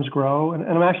how firms grow, and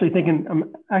I'm actually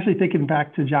thinking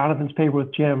back to Jonathan's paper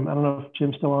with Jim. I don't know if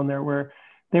Jim's still on there, where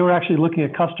they were actually looking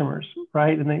at customers,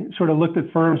 right? And they sort of looked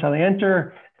at firms, how they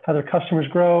enter, how their customers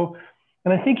grow,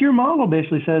 and I think your model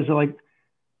basically says that, like,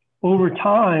 over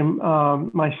time,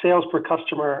 my sales per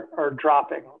customer are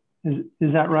dropping. Is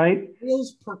that right?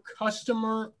 Sales per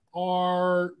customer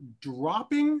are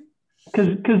dropping?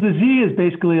 Because the Z is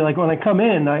basically like, when I come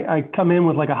in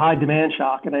with like a high demand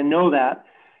shock, and I know that.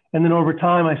 And then over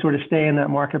time, I sort of stay in that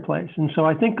marketplace. And so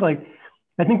I think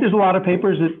there's a lot of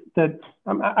papers that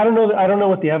I don't know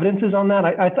what the evidence is on that.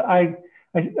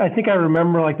 I think I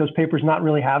remember like those papers not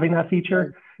really having that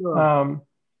feature. Sure.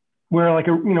 Where like,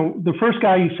 the first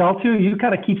guy you sell to, you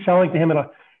kind of keep selling to him at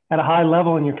a high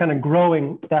level, and you're kind of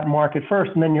growing that market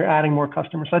first, and then you're adding more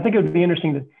customers. So I think it would be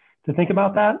interesting to think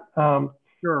about that.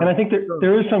 Sure. And I think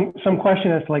there is some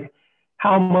question as to like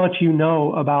how much you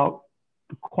know about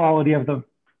the quality of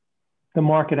the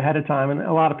market ahead of time. And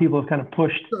a lot of people have kind of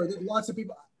pushed. Sure, lots of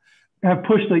people have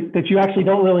pushed that you actually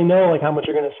don't really know like how much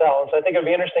you're going to sell. And so I think it'd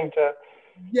be interesting to.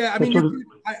 Yeah, I mean,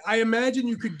 I imagine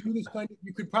you could do this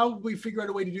you could probably figure out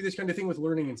a way to do this kind of thing with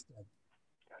learning instead,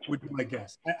 would be my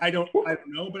guess. I don't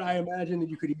know, but I imagine that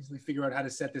you could easily figure out how to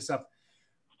set this up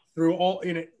through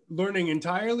learning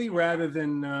entirely rather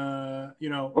than,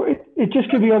 It just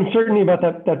could be uncertainty about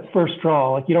that first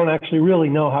draw. Like, you don't actually really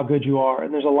know how good you are,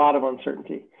 and there's a lot of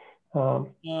uncertainty.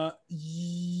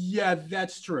 Yeah,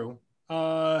 that's true.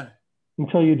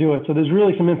 Until you do it. So there's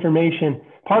really some information.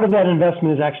 Part of that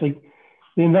investment is actually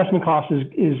the investment cost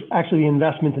is actually the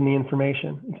investment in the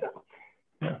information.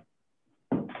 Yeah.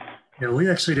 Yeah, we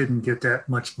actually didn't get that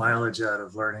much mileage out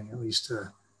of learning, at least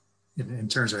in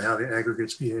terms of how the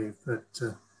aggregates behave. But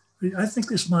I think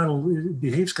this model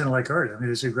behaves kind of like art. I mean,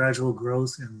 there's a gradual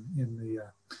growth in the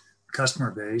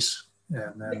customer base,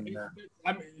 and then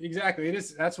exactly, it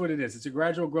is. That's what it is. It's a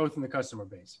gradual growth in the customer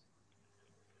base.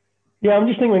 Yeah, I'm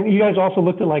just thinking, you guys also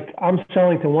looked at, like, I'm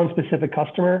selling to one specific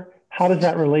customer. How does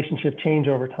that relationship change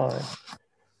over time?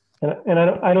 And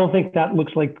I don't think that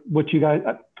looks like what you guys.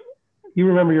 You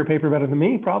remember your paper better than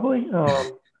me, probably.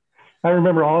 I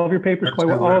remember all of your papers quite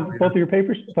well, both of your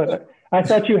papers, but I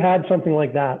thought you had something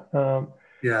like that.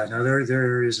 Yeah, no,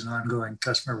 there is an ongoing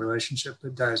customer relationship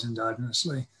that dies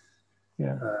endogenously.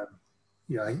 Yeah.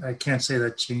 Yeah, I can't say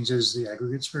that changes the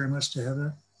aggregates very much to have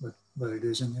that, but it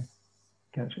is in there.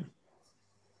 Gotcha.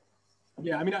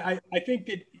 Yeah, I mean, I think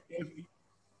that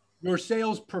your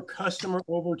sales per customer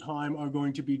over time are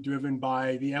going to be driven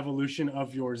by the evolution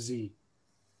of your Z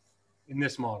in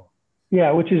this model.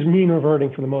 Yeah, which is mean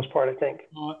reverting for the most part, I think.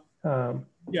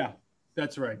 Yeah,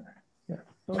 that's right. Yeah.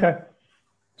 Okay.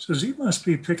 So Z must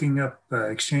be picking up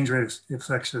exchange rate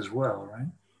effects as well, right?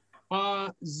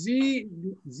 Z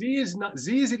is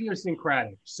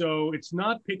idiosyncratic, so it's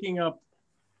not picking up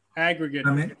aggregate.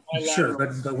 I mean, sure,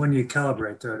 but when you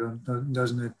calibrate, though,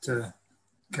 doesn't it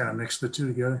kind of mix the two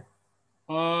together?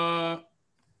 I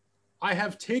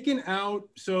have taken out,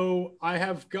 so I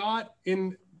have got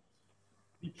in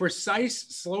the precise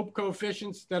slope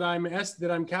coefficients that I'm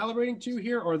calibrating to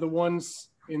here are the ones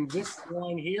in this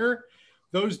line here.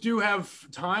 Those do have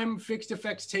time fixed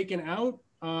effects taken out.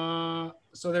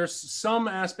 So there's some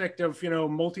aspect of,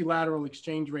 multilateral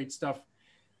exchange rate stuff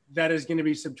that is going to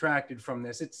be subtracted from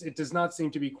this. It does not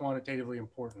seem to be quantitatively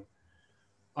important.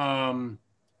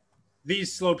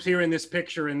 These slopes here in this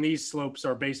picture and these slopes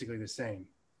are basically the same.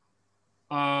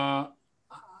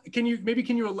 Can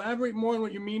you elaborate more on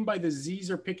what you mean by the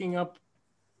Z's are picking up?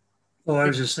 Well, I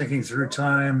was just thinking through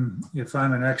time, if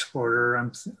I'm an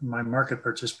exporter, my market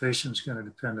participation is going to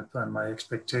depend upon my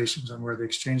expectations on where the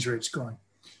exchange rate's going.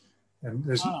 And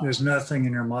there's nothing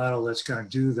in your model that's going to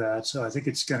do that. So I think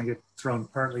it's going to get thrown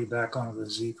partly back onto the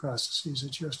Z processes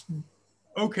that you estimated.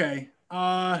 Okay.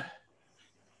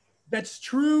 That's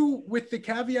true with the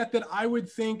caveat that I would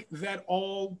think that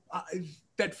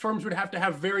that firms would have to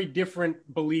have very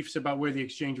different beliefs about where the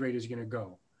exchange rate is going to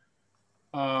go.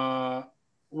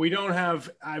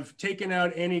 I've taken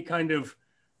out any kind of,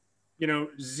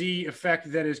 Z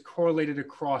effect that is correlated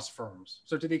across firms.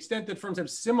 So to the extent that firms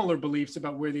have similar beliefs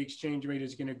about where the exchange rate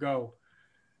is going to go,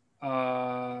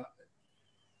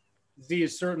 Z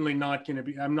is certainly not going to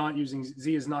be,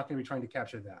 Z is not going to be trying to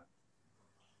capture that.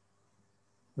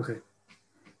 Okay.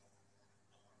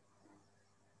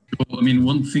 Well, I mean,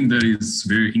 one thing that is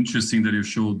very interesting that you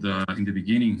showed in the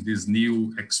beginning, this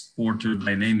new exporter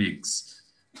dynamics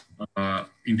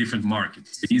in different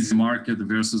markets, the easy market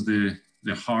versus the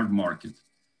hard market.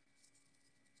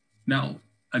 Now,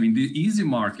 I mean, the easy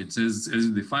markets, as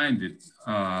you defined it,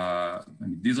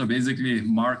 these are basically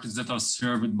markets that are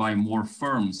served by more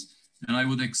firms. And I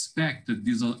would expect that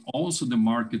these are also the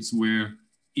markets where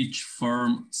each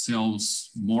firm sells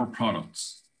more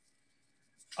products.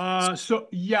 So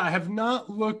yeah, I have not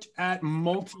looked at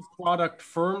multi-product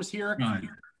firms here. Right.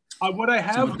 What I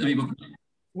have here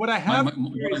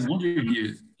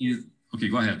is, okay,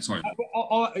 go ahead, sorry.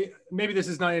 Maybe this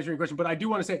is not answering your question, but I do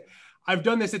want to say, I've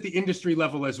done this at the industry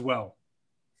level as well.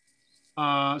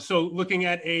 So looking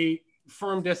at a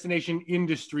firm destination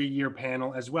industry year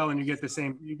panel as well, and you get the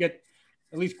same,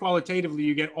 at least qualitatively,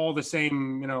 you get all the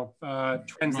same,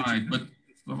 trends. Right, but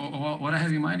what I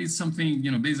have in mind is something,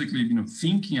 basically,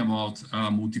 thinking about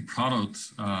multi-product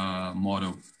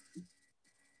model.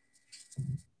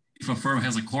 If a firm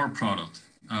has a core product,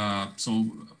 so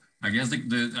I guess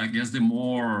the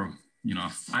more,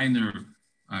 finer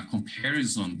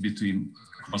comparison between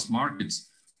across markets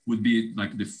would be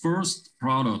like the first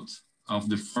product of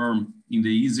the firm in the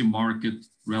easy market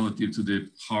relative to the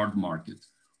hard market.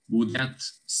 Would that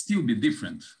still be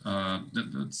different?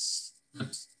 That's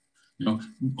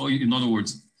in other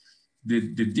words,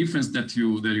 the difference that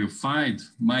you find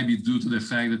might be due to the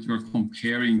fact that you're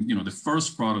comparing, the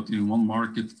first product in one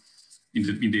market,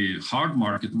 in the hard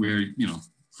market where,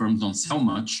 firms don't sell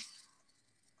much,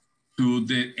 to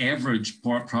the average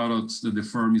products that the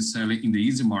firm is selling in the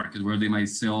easy market where they might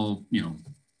sell,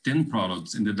 10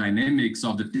 products, and the dynamics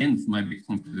of the 10th might be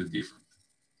completely different.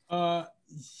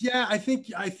 Yeah, I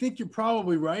think you're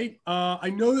probably right. I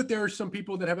know that there are some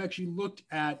people that have actually looked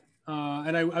at,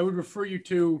 and I would refer you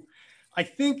to, I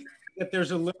think that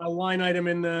there's a line item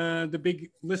in the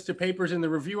big list of papers in the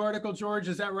review article, George.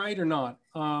 Is that right or not?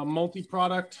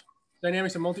 Multi-product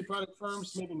dynamics of multi-product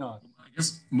firms? Maybe not. I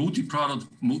guess multi-product,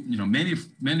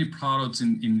 many products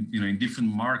in different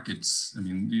markets. I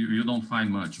mean, you don't find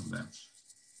much of that.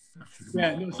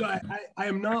 Yeah, no, so I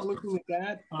am not looking at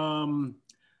that.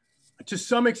 To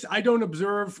some extent, I don't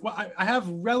observe. Well, I have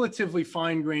relatively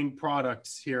fine-grained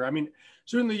products here. I mean,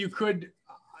 certainly you could.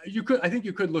 I think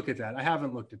you could look at that. I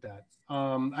haven't looked at that.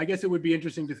 I guess it would be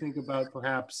interesting to think about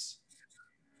perhaps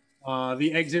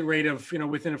the exit rate of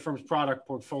within a firm's product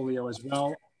portfolio as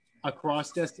well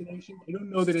across destination. I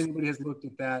don't know that anybody has looked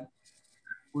at that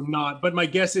or not, but my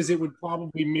guess is it would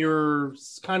probably mirror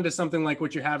kind of something like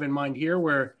what you have in mind here,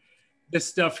 where this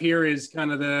stuff here is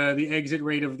kind of the exit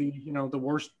rate of the the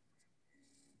worst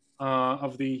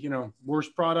of the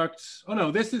worst products. Oh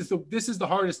no, this is the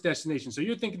hardest destination. So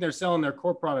you're thinking they're selling their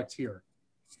core products here.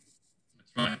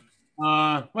 That's right.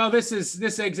 Well,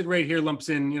 this exit rate here lumps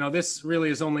in. This really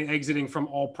is only exiting from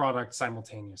all products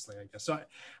simultaneously, I guess. So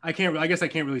I guess I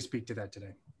can't really speak to that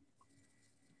today.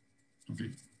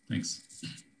 Okay, thanks.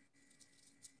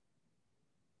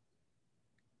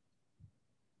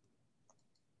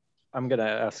 I'm gonna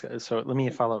ask. So let me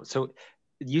follow. So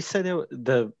you said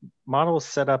the model was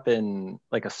set up in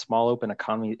like a small open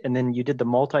economy, and then you did the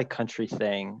multi-country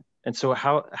thing. And so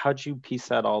how'd you piece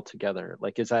that all together?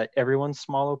 Like, is that everyone's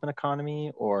small open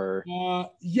economy or?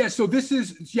 Yeah. So this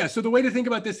is, So the way to think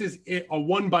about this is a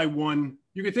one by one.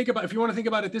 You can think about, if you want to think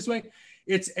about it this way,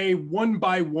 it's a one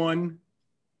by one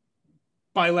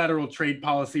bilateral trade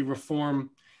policy reform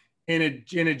in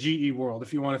a GE world,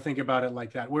 if you want to think about it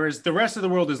like that. Whereas the rest of the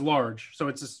world is large.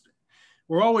 So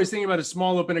we're always thinking about a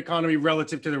small open economy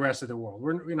relative to the rest of the world.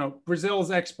 Brazil's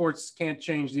exports can't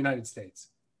change the United States.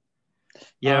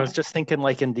 Yeah, I was just thinking,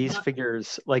 like in these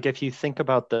figures, like if you think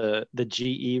about the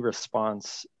GE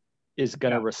response is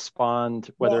going to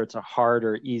respond whether it's a hard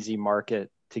or easy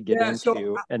market to get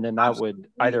into, and then that would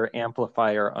either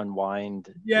amplify or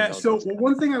unwind. Yeah. So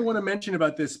one thing I want to mention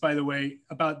about this, by the way,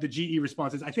 about the GE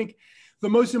responses, I think the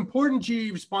most important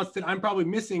GE response that I'm probably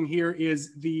missing here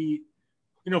is the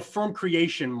firm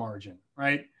creation margin,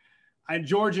 right?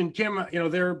 George and Kim,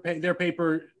 their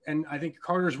paper, and I think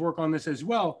Carter's work on this as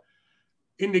well,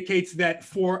 indicates that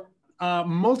for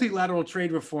multilateral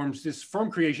trade reforms, this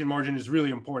firm creation margin is really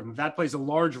important. That plays a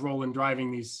large role in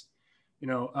driving these,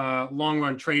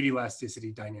 long-run trade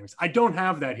elasticity dynamics. I don't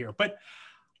have that here, but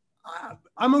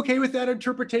I'm okay with that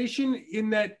interpretation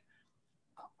in that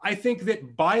I think that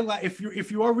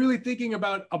if you are really thinking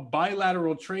about a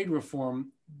bilateral trade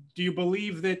reform, do you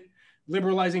believe that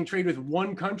liberalizing trade with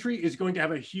one country is going to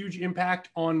have a huge impact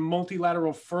on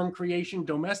multilateral firm creation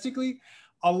domestically?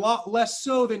 A lot less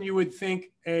so than you would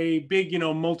think a big,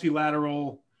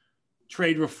 multilateral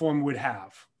trade reform would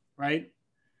have, right?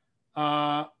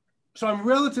 So I'm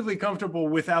relatively comfortable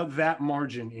without that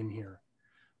margin in here.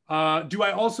 Do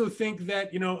I also think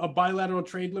that, a bilateral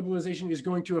trade liberalization is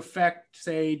going to affect,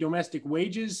 say, domestic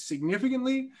wages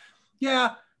significantly?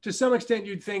 Yeah, to some extent,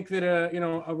 you'd think that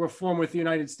a reform with the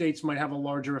United States might have a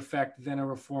larger effect than a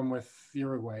reform with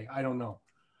Uruguay. I don't know.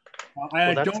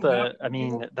 I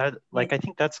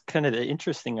think that's kind of the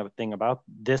interesting thing about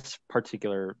this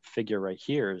particular figure right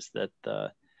here is that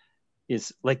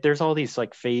there's all these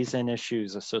like phase-in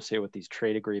issues associated with these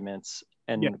trade agreements,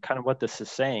 and kind of what this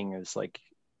is saying is like,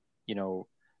 the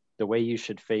way you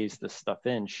should phase this stuff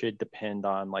in should depend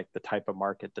on like the type of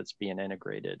market that's being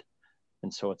integrated.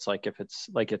 And so it's like, if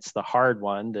it's the hard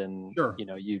one, then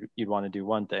you'd want to do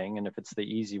one thing, and if it's the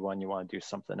easy one, you want to do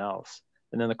something else.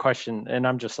 And then the question, and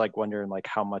I'm just like wondering like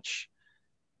how much,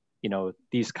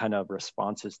 these kind of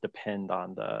responses depend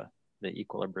on the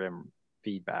equilibrium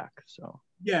feedback. So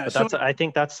yeah, but I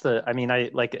think that's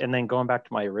and then going back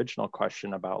to my original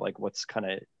question about like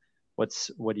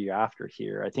what are you after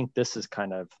here? I think this is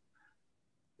kind of,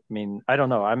 I don't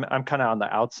know. I'm kind of on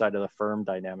the outside of the firm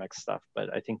dynamic stuff,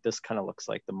 but I think this kind of looks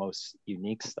like the most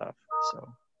unique stuff. So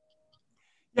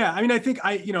yeah, I think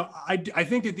I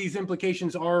think that these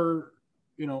implications are,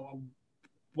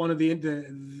 one of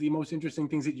the most interesting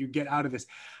things that you get out of this.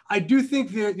 I do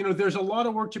think that, there's a lot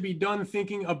of work to be done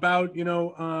thinking about,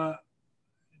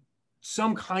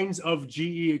 some kinds of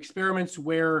GE experiments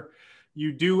where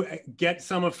you do get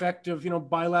some effect of,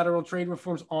 bilateral trade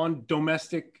reforms on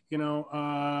domestic,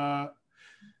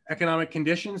 economic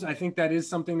conditions. I think that is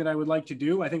something that I would like to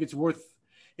do. I think it's worth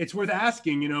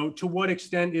asking, to what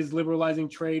extent is liberalizing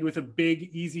trade with a big,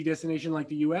 easy destination like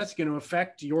the US going to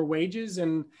affect your wages,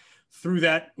 and through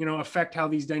that, affect how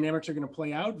these dynamics are going to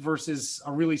play out versus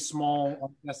a really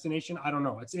small destination? I don't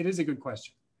know. It is a good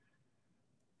question.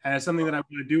 And it's something that I want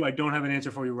to do. I don't have an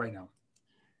answer for you right now.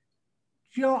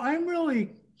 Joe, I'd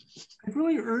really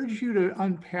urge you to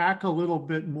unpack a little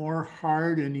bit more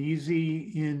hard and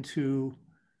easy into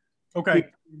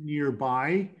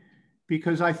nearby,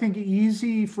 because I think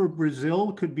easy for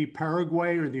Brazil could be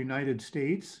Paraguay or the United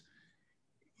States.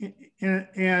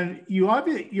 And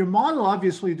your model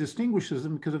obviously distinguishes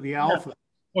them because of the alpha.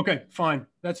 Yeah. Okay, fine.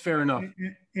 That's fair enough.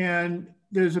 And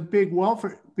there's a big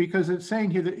welfare, because it's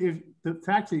saying here that if the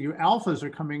fact that your alphas are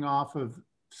coming off of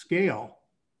scale,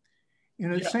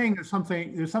 and it's saying there's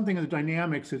something in the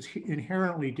dynamics that's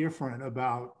inherently different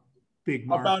about big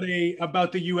markets.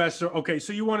 About the U.S. Okay,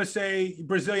 so you want to say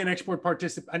Brazilian export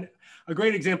participation? A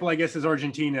great example, I guess, is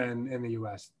Argentina and the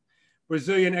U.S.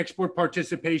 Brazilian export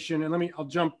participation, and I'll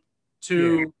jump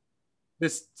to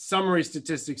this summary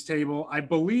statistics table. I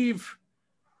believe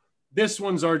this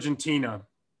one's Argentina.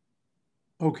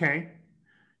 Okay.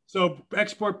 So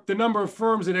the number of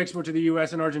firms that export to the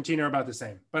U.S. and Argentina are about the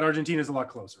same, but Argentina is a lot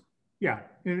closer. Yeah,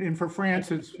 and for France,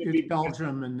 it's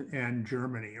Belgium and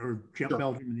Germany, or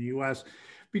Belgium and the U.S.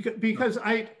 Because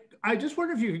I just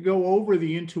wonder if you could go over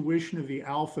the intuition of the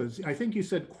alphas. I think you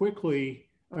said quickly.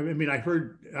 I mean, I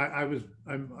heard. I was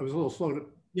a little slow to.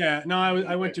 Yeah, no,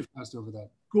 I went too fast over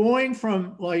that. Going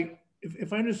from, like,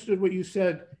 if I understood what you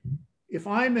said, if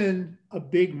I'm in a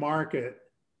big market,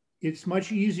 it's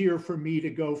much easier for me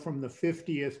to go from the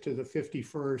 50th to the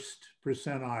 51st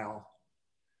percentile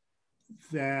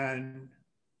than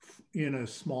in a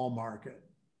small market.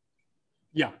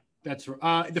 Yeah, that's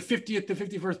right. The 50th to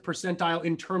 51st percentile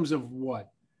in terms of what?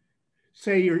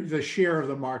 Say the share of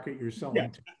the market you're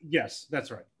selling to. Yes, that's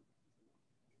right.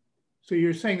 So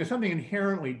you're saying there's something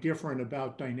inherently different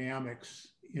about dynamics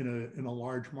in a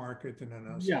large market than in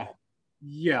a small.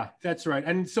 Yeah, that's right.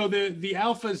 And so the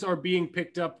alphas are being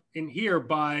picked up in here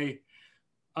by,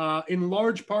 in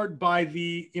large part by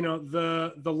the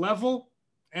level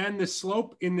and the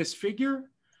slope in this figure.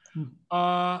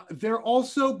 They're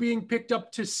also being picked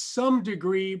up to some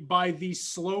degree by the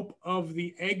slope of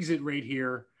the exit rate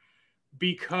here,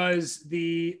 because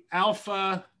the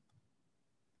alpha,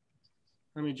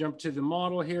 let me jump to the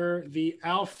model here. The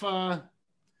alpha,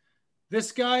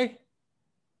 this guy,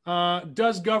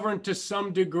 does govern to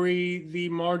some degree the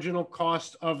marginal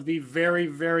cost of the very,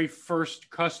 very first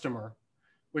customer,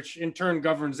 which in turn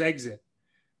governs exit.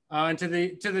 And to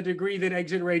the degree that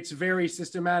exit rates vary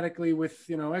systematically with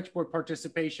export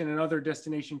participation and other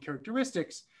destination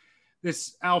characteristics,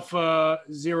 this alpha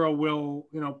zero will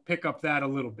pick up that a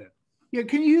little bit. Yeah,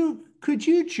 could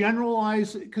you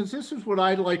generalize, because this is what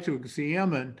I'd like to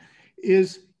examine,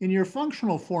 is in your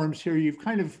functional forms here, you've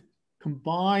kind of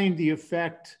combined the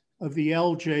effect of the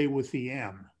LJ with the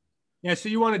M. Yeah, so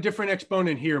you want a different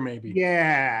exponent here, maybe.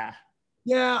 Yeah.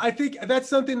 Yeah, I think that's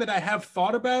something that I have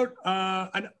thought about.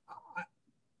 And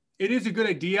it is a good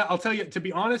idea. I'll tell you, to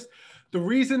be honest, the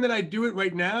reason that I do it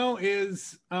right now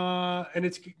is, and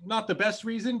it's not the best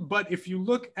reason, but if you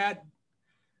look at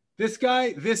this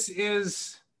guy, this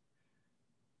is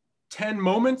 10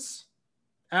 moments,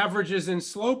 averages and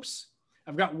slopes.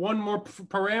 I've got one more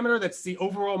parameter. That's the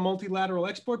overall multilateral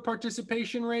export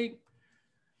participation rate.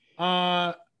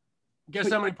 Guess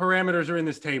how many parameters are in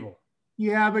this table?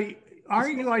 Yeah, but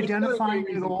aren't you identifying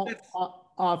it all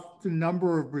off the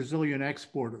number of Brazilian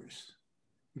exporters,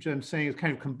 which I'm saying is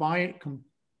kind of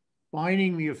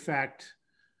combining the effect.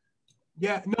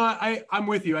 Yeah, no, I'm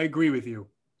with you. I agree with you.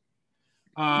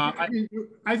 I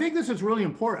think this is really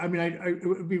important. I mean, I think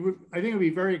it would be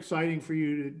very exciting for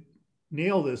you to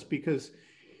nail this, because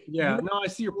I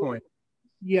see your point.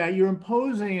 Yeah, you're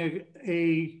imposing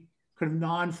a kind of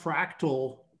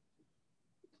non-fractal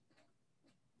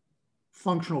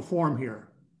functional form here.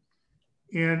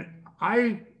 And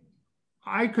I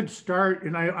could start,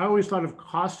 and I always thought of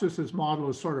Costas's model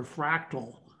as sort of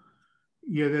fractal.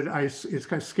 It's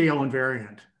kind of scale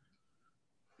invariant.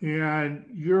 And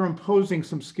you're imposing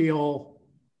some scale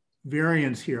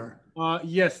variance here.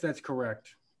 Yes, that's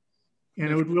correct. And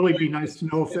it would really be nice to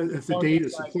know if the data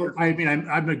support. I mean,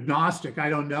 I'm agnostic. I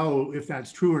don't know if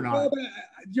that's true or not. Well,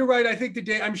 you're right. I think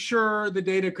I'm sure the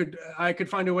data I could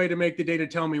find a way to make the data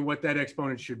tell me what that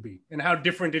exponent should be and how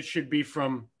different it should be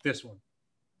from this one.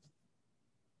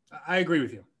 I agree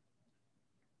with you.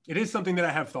 It is something that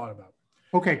I have thought about.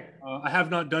 Okay. I have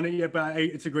not done it yet, but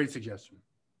it's a great suggestion.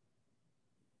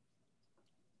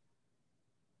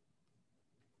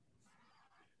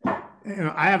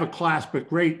 I have a class, but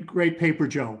great paper,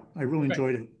 Joe. I really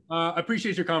enjoyed it. I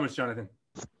appreciate your comments, Jonathan.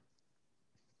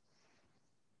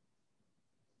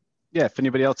 Yeah, if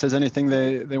anybody else has anything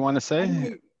they want to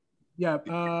say. Yeah,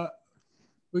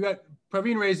 we got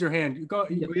Praveen raised her hand.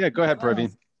 Yeah, go ahead,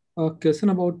 Praveen. question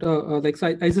about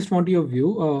so I just want your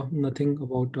view. Nothing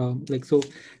about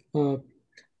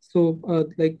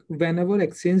like whenever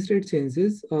exchange rate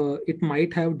changes, it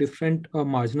might have different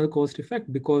marginal cost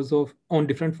effect because of on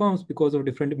different firms because of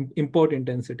different import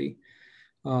intensity.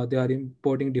 They are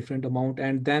importing different amount,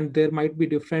 and then there might be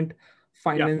different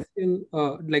financial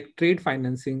like trade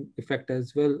financing effect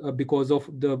as well because of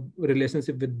the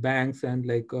relationship with banks and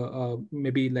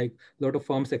maybe like a lot of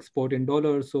firms export in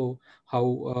dollars, so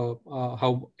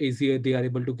how easier they are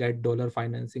able to get dollar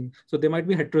financing. So there might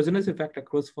be heterogeneous effect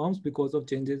across firms because of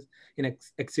changes in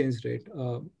exchange rate.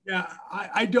 Yeah,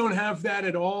 I don't have that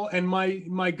at all, and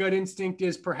my gut instinct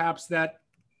is perhaps that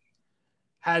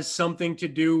has something to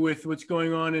do with what's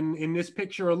going on in this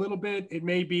picture a little bit. It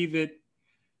may be that,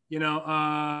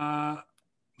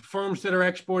 firms that are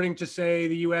exporting to, say,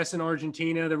 the US and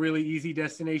Argentina, the really easy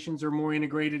destinations, are more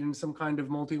integrated in some kind of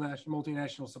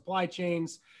multinational supply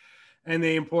chains. And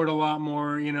they import a lot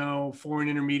more, foreign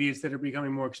intermediates that are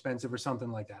becoming more expensive or something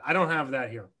like that. I don't have that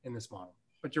here in this model,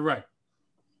 but you're right.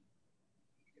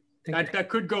 That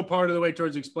could go part of the way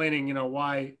towards explaining,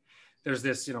 why there's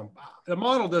this, the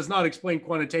model does not explain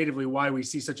quantitatively why we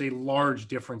see such a large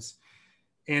difference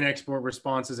in export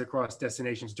responses across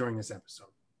destinations during this episode.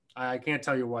 I can't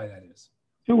tell you why that is.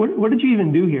 So what did you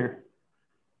even do here?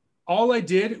 All I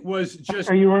did was just...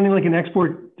 Are you running like an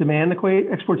export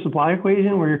supply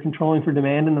equation where you're controlling for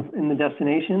demand in the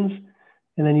destinations,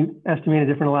 and then you estimate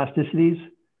different elasticities?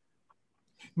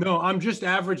 No, I'm just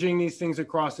averaging these things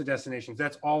across the destinations.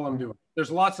 That's all I'm doing.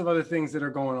 There's lots of other things that are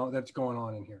going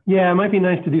on in here. Yeah, it might be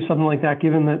nice to do something like that,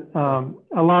 given that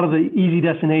a lot of the easy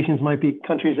destinations might be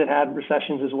countries that had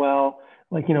recessions as well.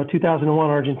 Like, 2001,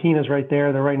 Argentina's right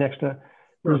there. They're right next to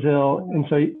Brazil. And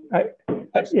so,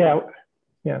 yeah.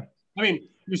 I mean,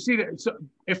 you see that. So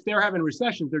if they're having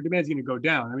recessions, their demand's going to go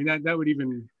down. I mean,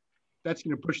 that's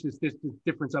going to push this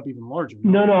difference up even larger.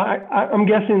 No, I'm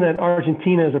guessing that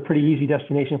Argentina is a pretty easy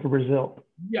destination for Brazil.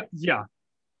 Yeah.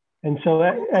 And so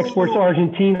that exports to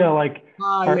Argentina are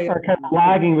kind of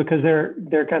lagging because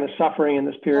they're kind of suffering in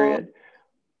this period.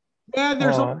 Yeah,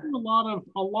 there's a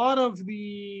lot of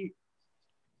the.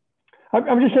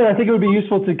 I'm just saying, I think it would be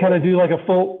useful to kind of do like a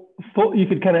full. You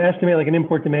could kind of estimate like an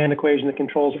import demand equation that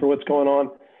controls for what's going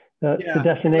on. The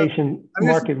destination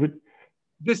market would.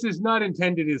 This is not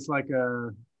intended as like a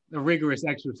rigorous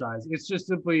exercise. It's just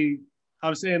simply,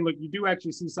 I'm saying, look, you do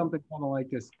actually see something kind of like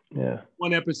this. Yeah.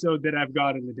 One episode that I've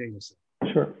got in the data set.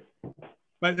 Sure.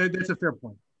 But that's a fair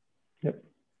point. Yep.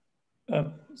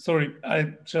 Sorry,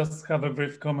 I just have a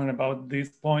brief comment about this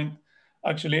point.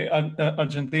 Actually,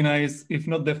 Argentina is, if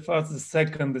not the first, the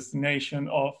second destination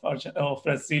of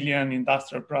Brazilian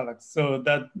industrial products. So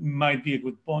that might be a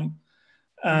good point.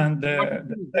 And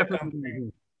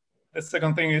the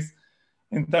second thing is,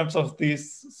 in terms of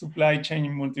these supply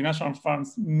chain multinational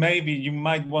firms, maybe you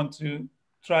might want to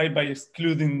try by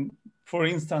excluding, for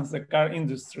instance, the car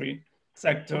industry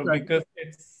sector, because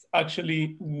it's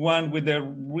actually one with a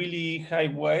really high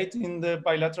weight in the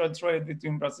bilateral trade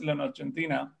between Brazil and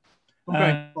Argentina.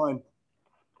 Okay, fine.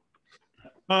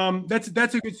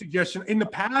 That's a good suggestion. In the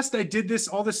past, I did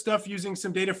all this stuff using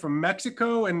some data from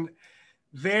Mexico, and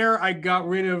there I got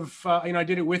rid of, I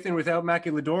did it with and without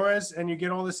maquiladoras, and you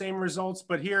get all the same results.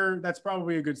 But here, that's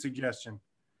probably a good suggestion.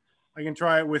 I can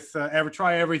try it with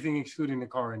try everything excluding the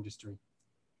car industry.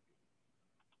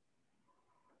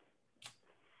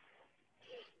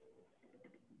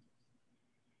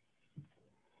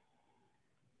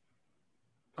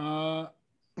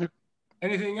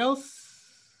 Anything else?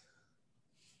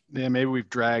 Yeah, maybe we've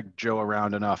dragged Joe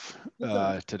around enough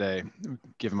today.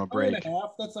 Give him a break.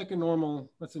 That's like a normal.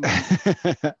 That's a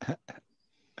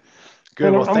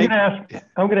good. Well, I'm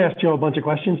gonna ask Joe a bunch of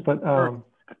questions, but sure.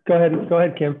 Go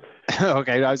ahead, Kim.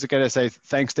 Okay, I was gonna say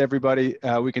thanks to everybody.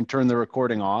 We can turn the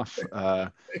recording off.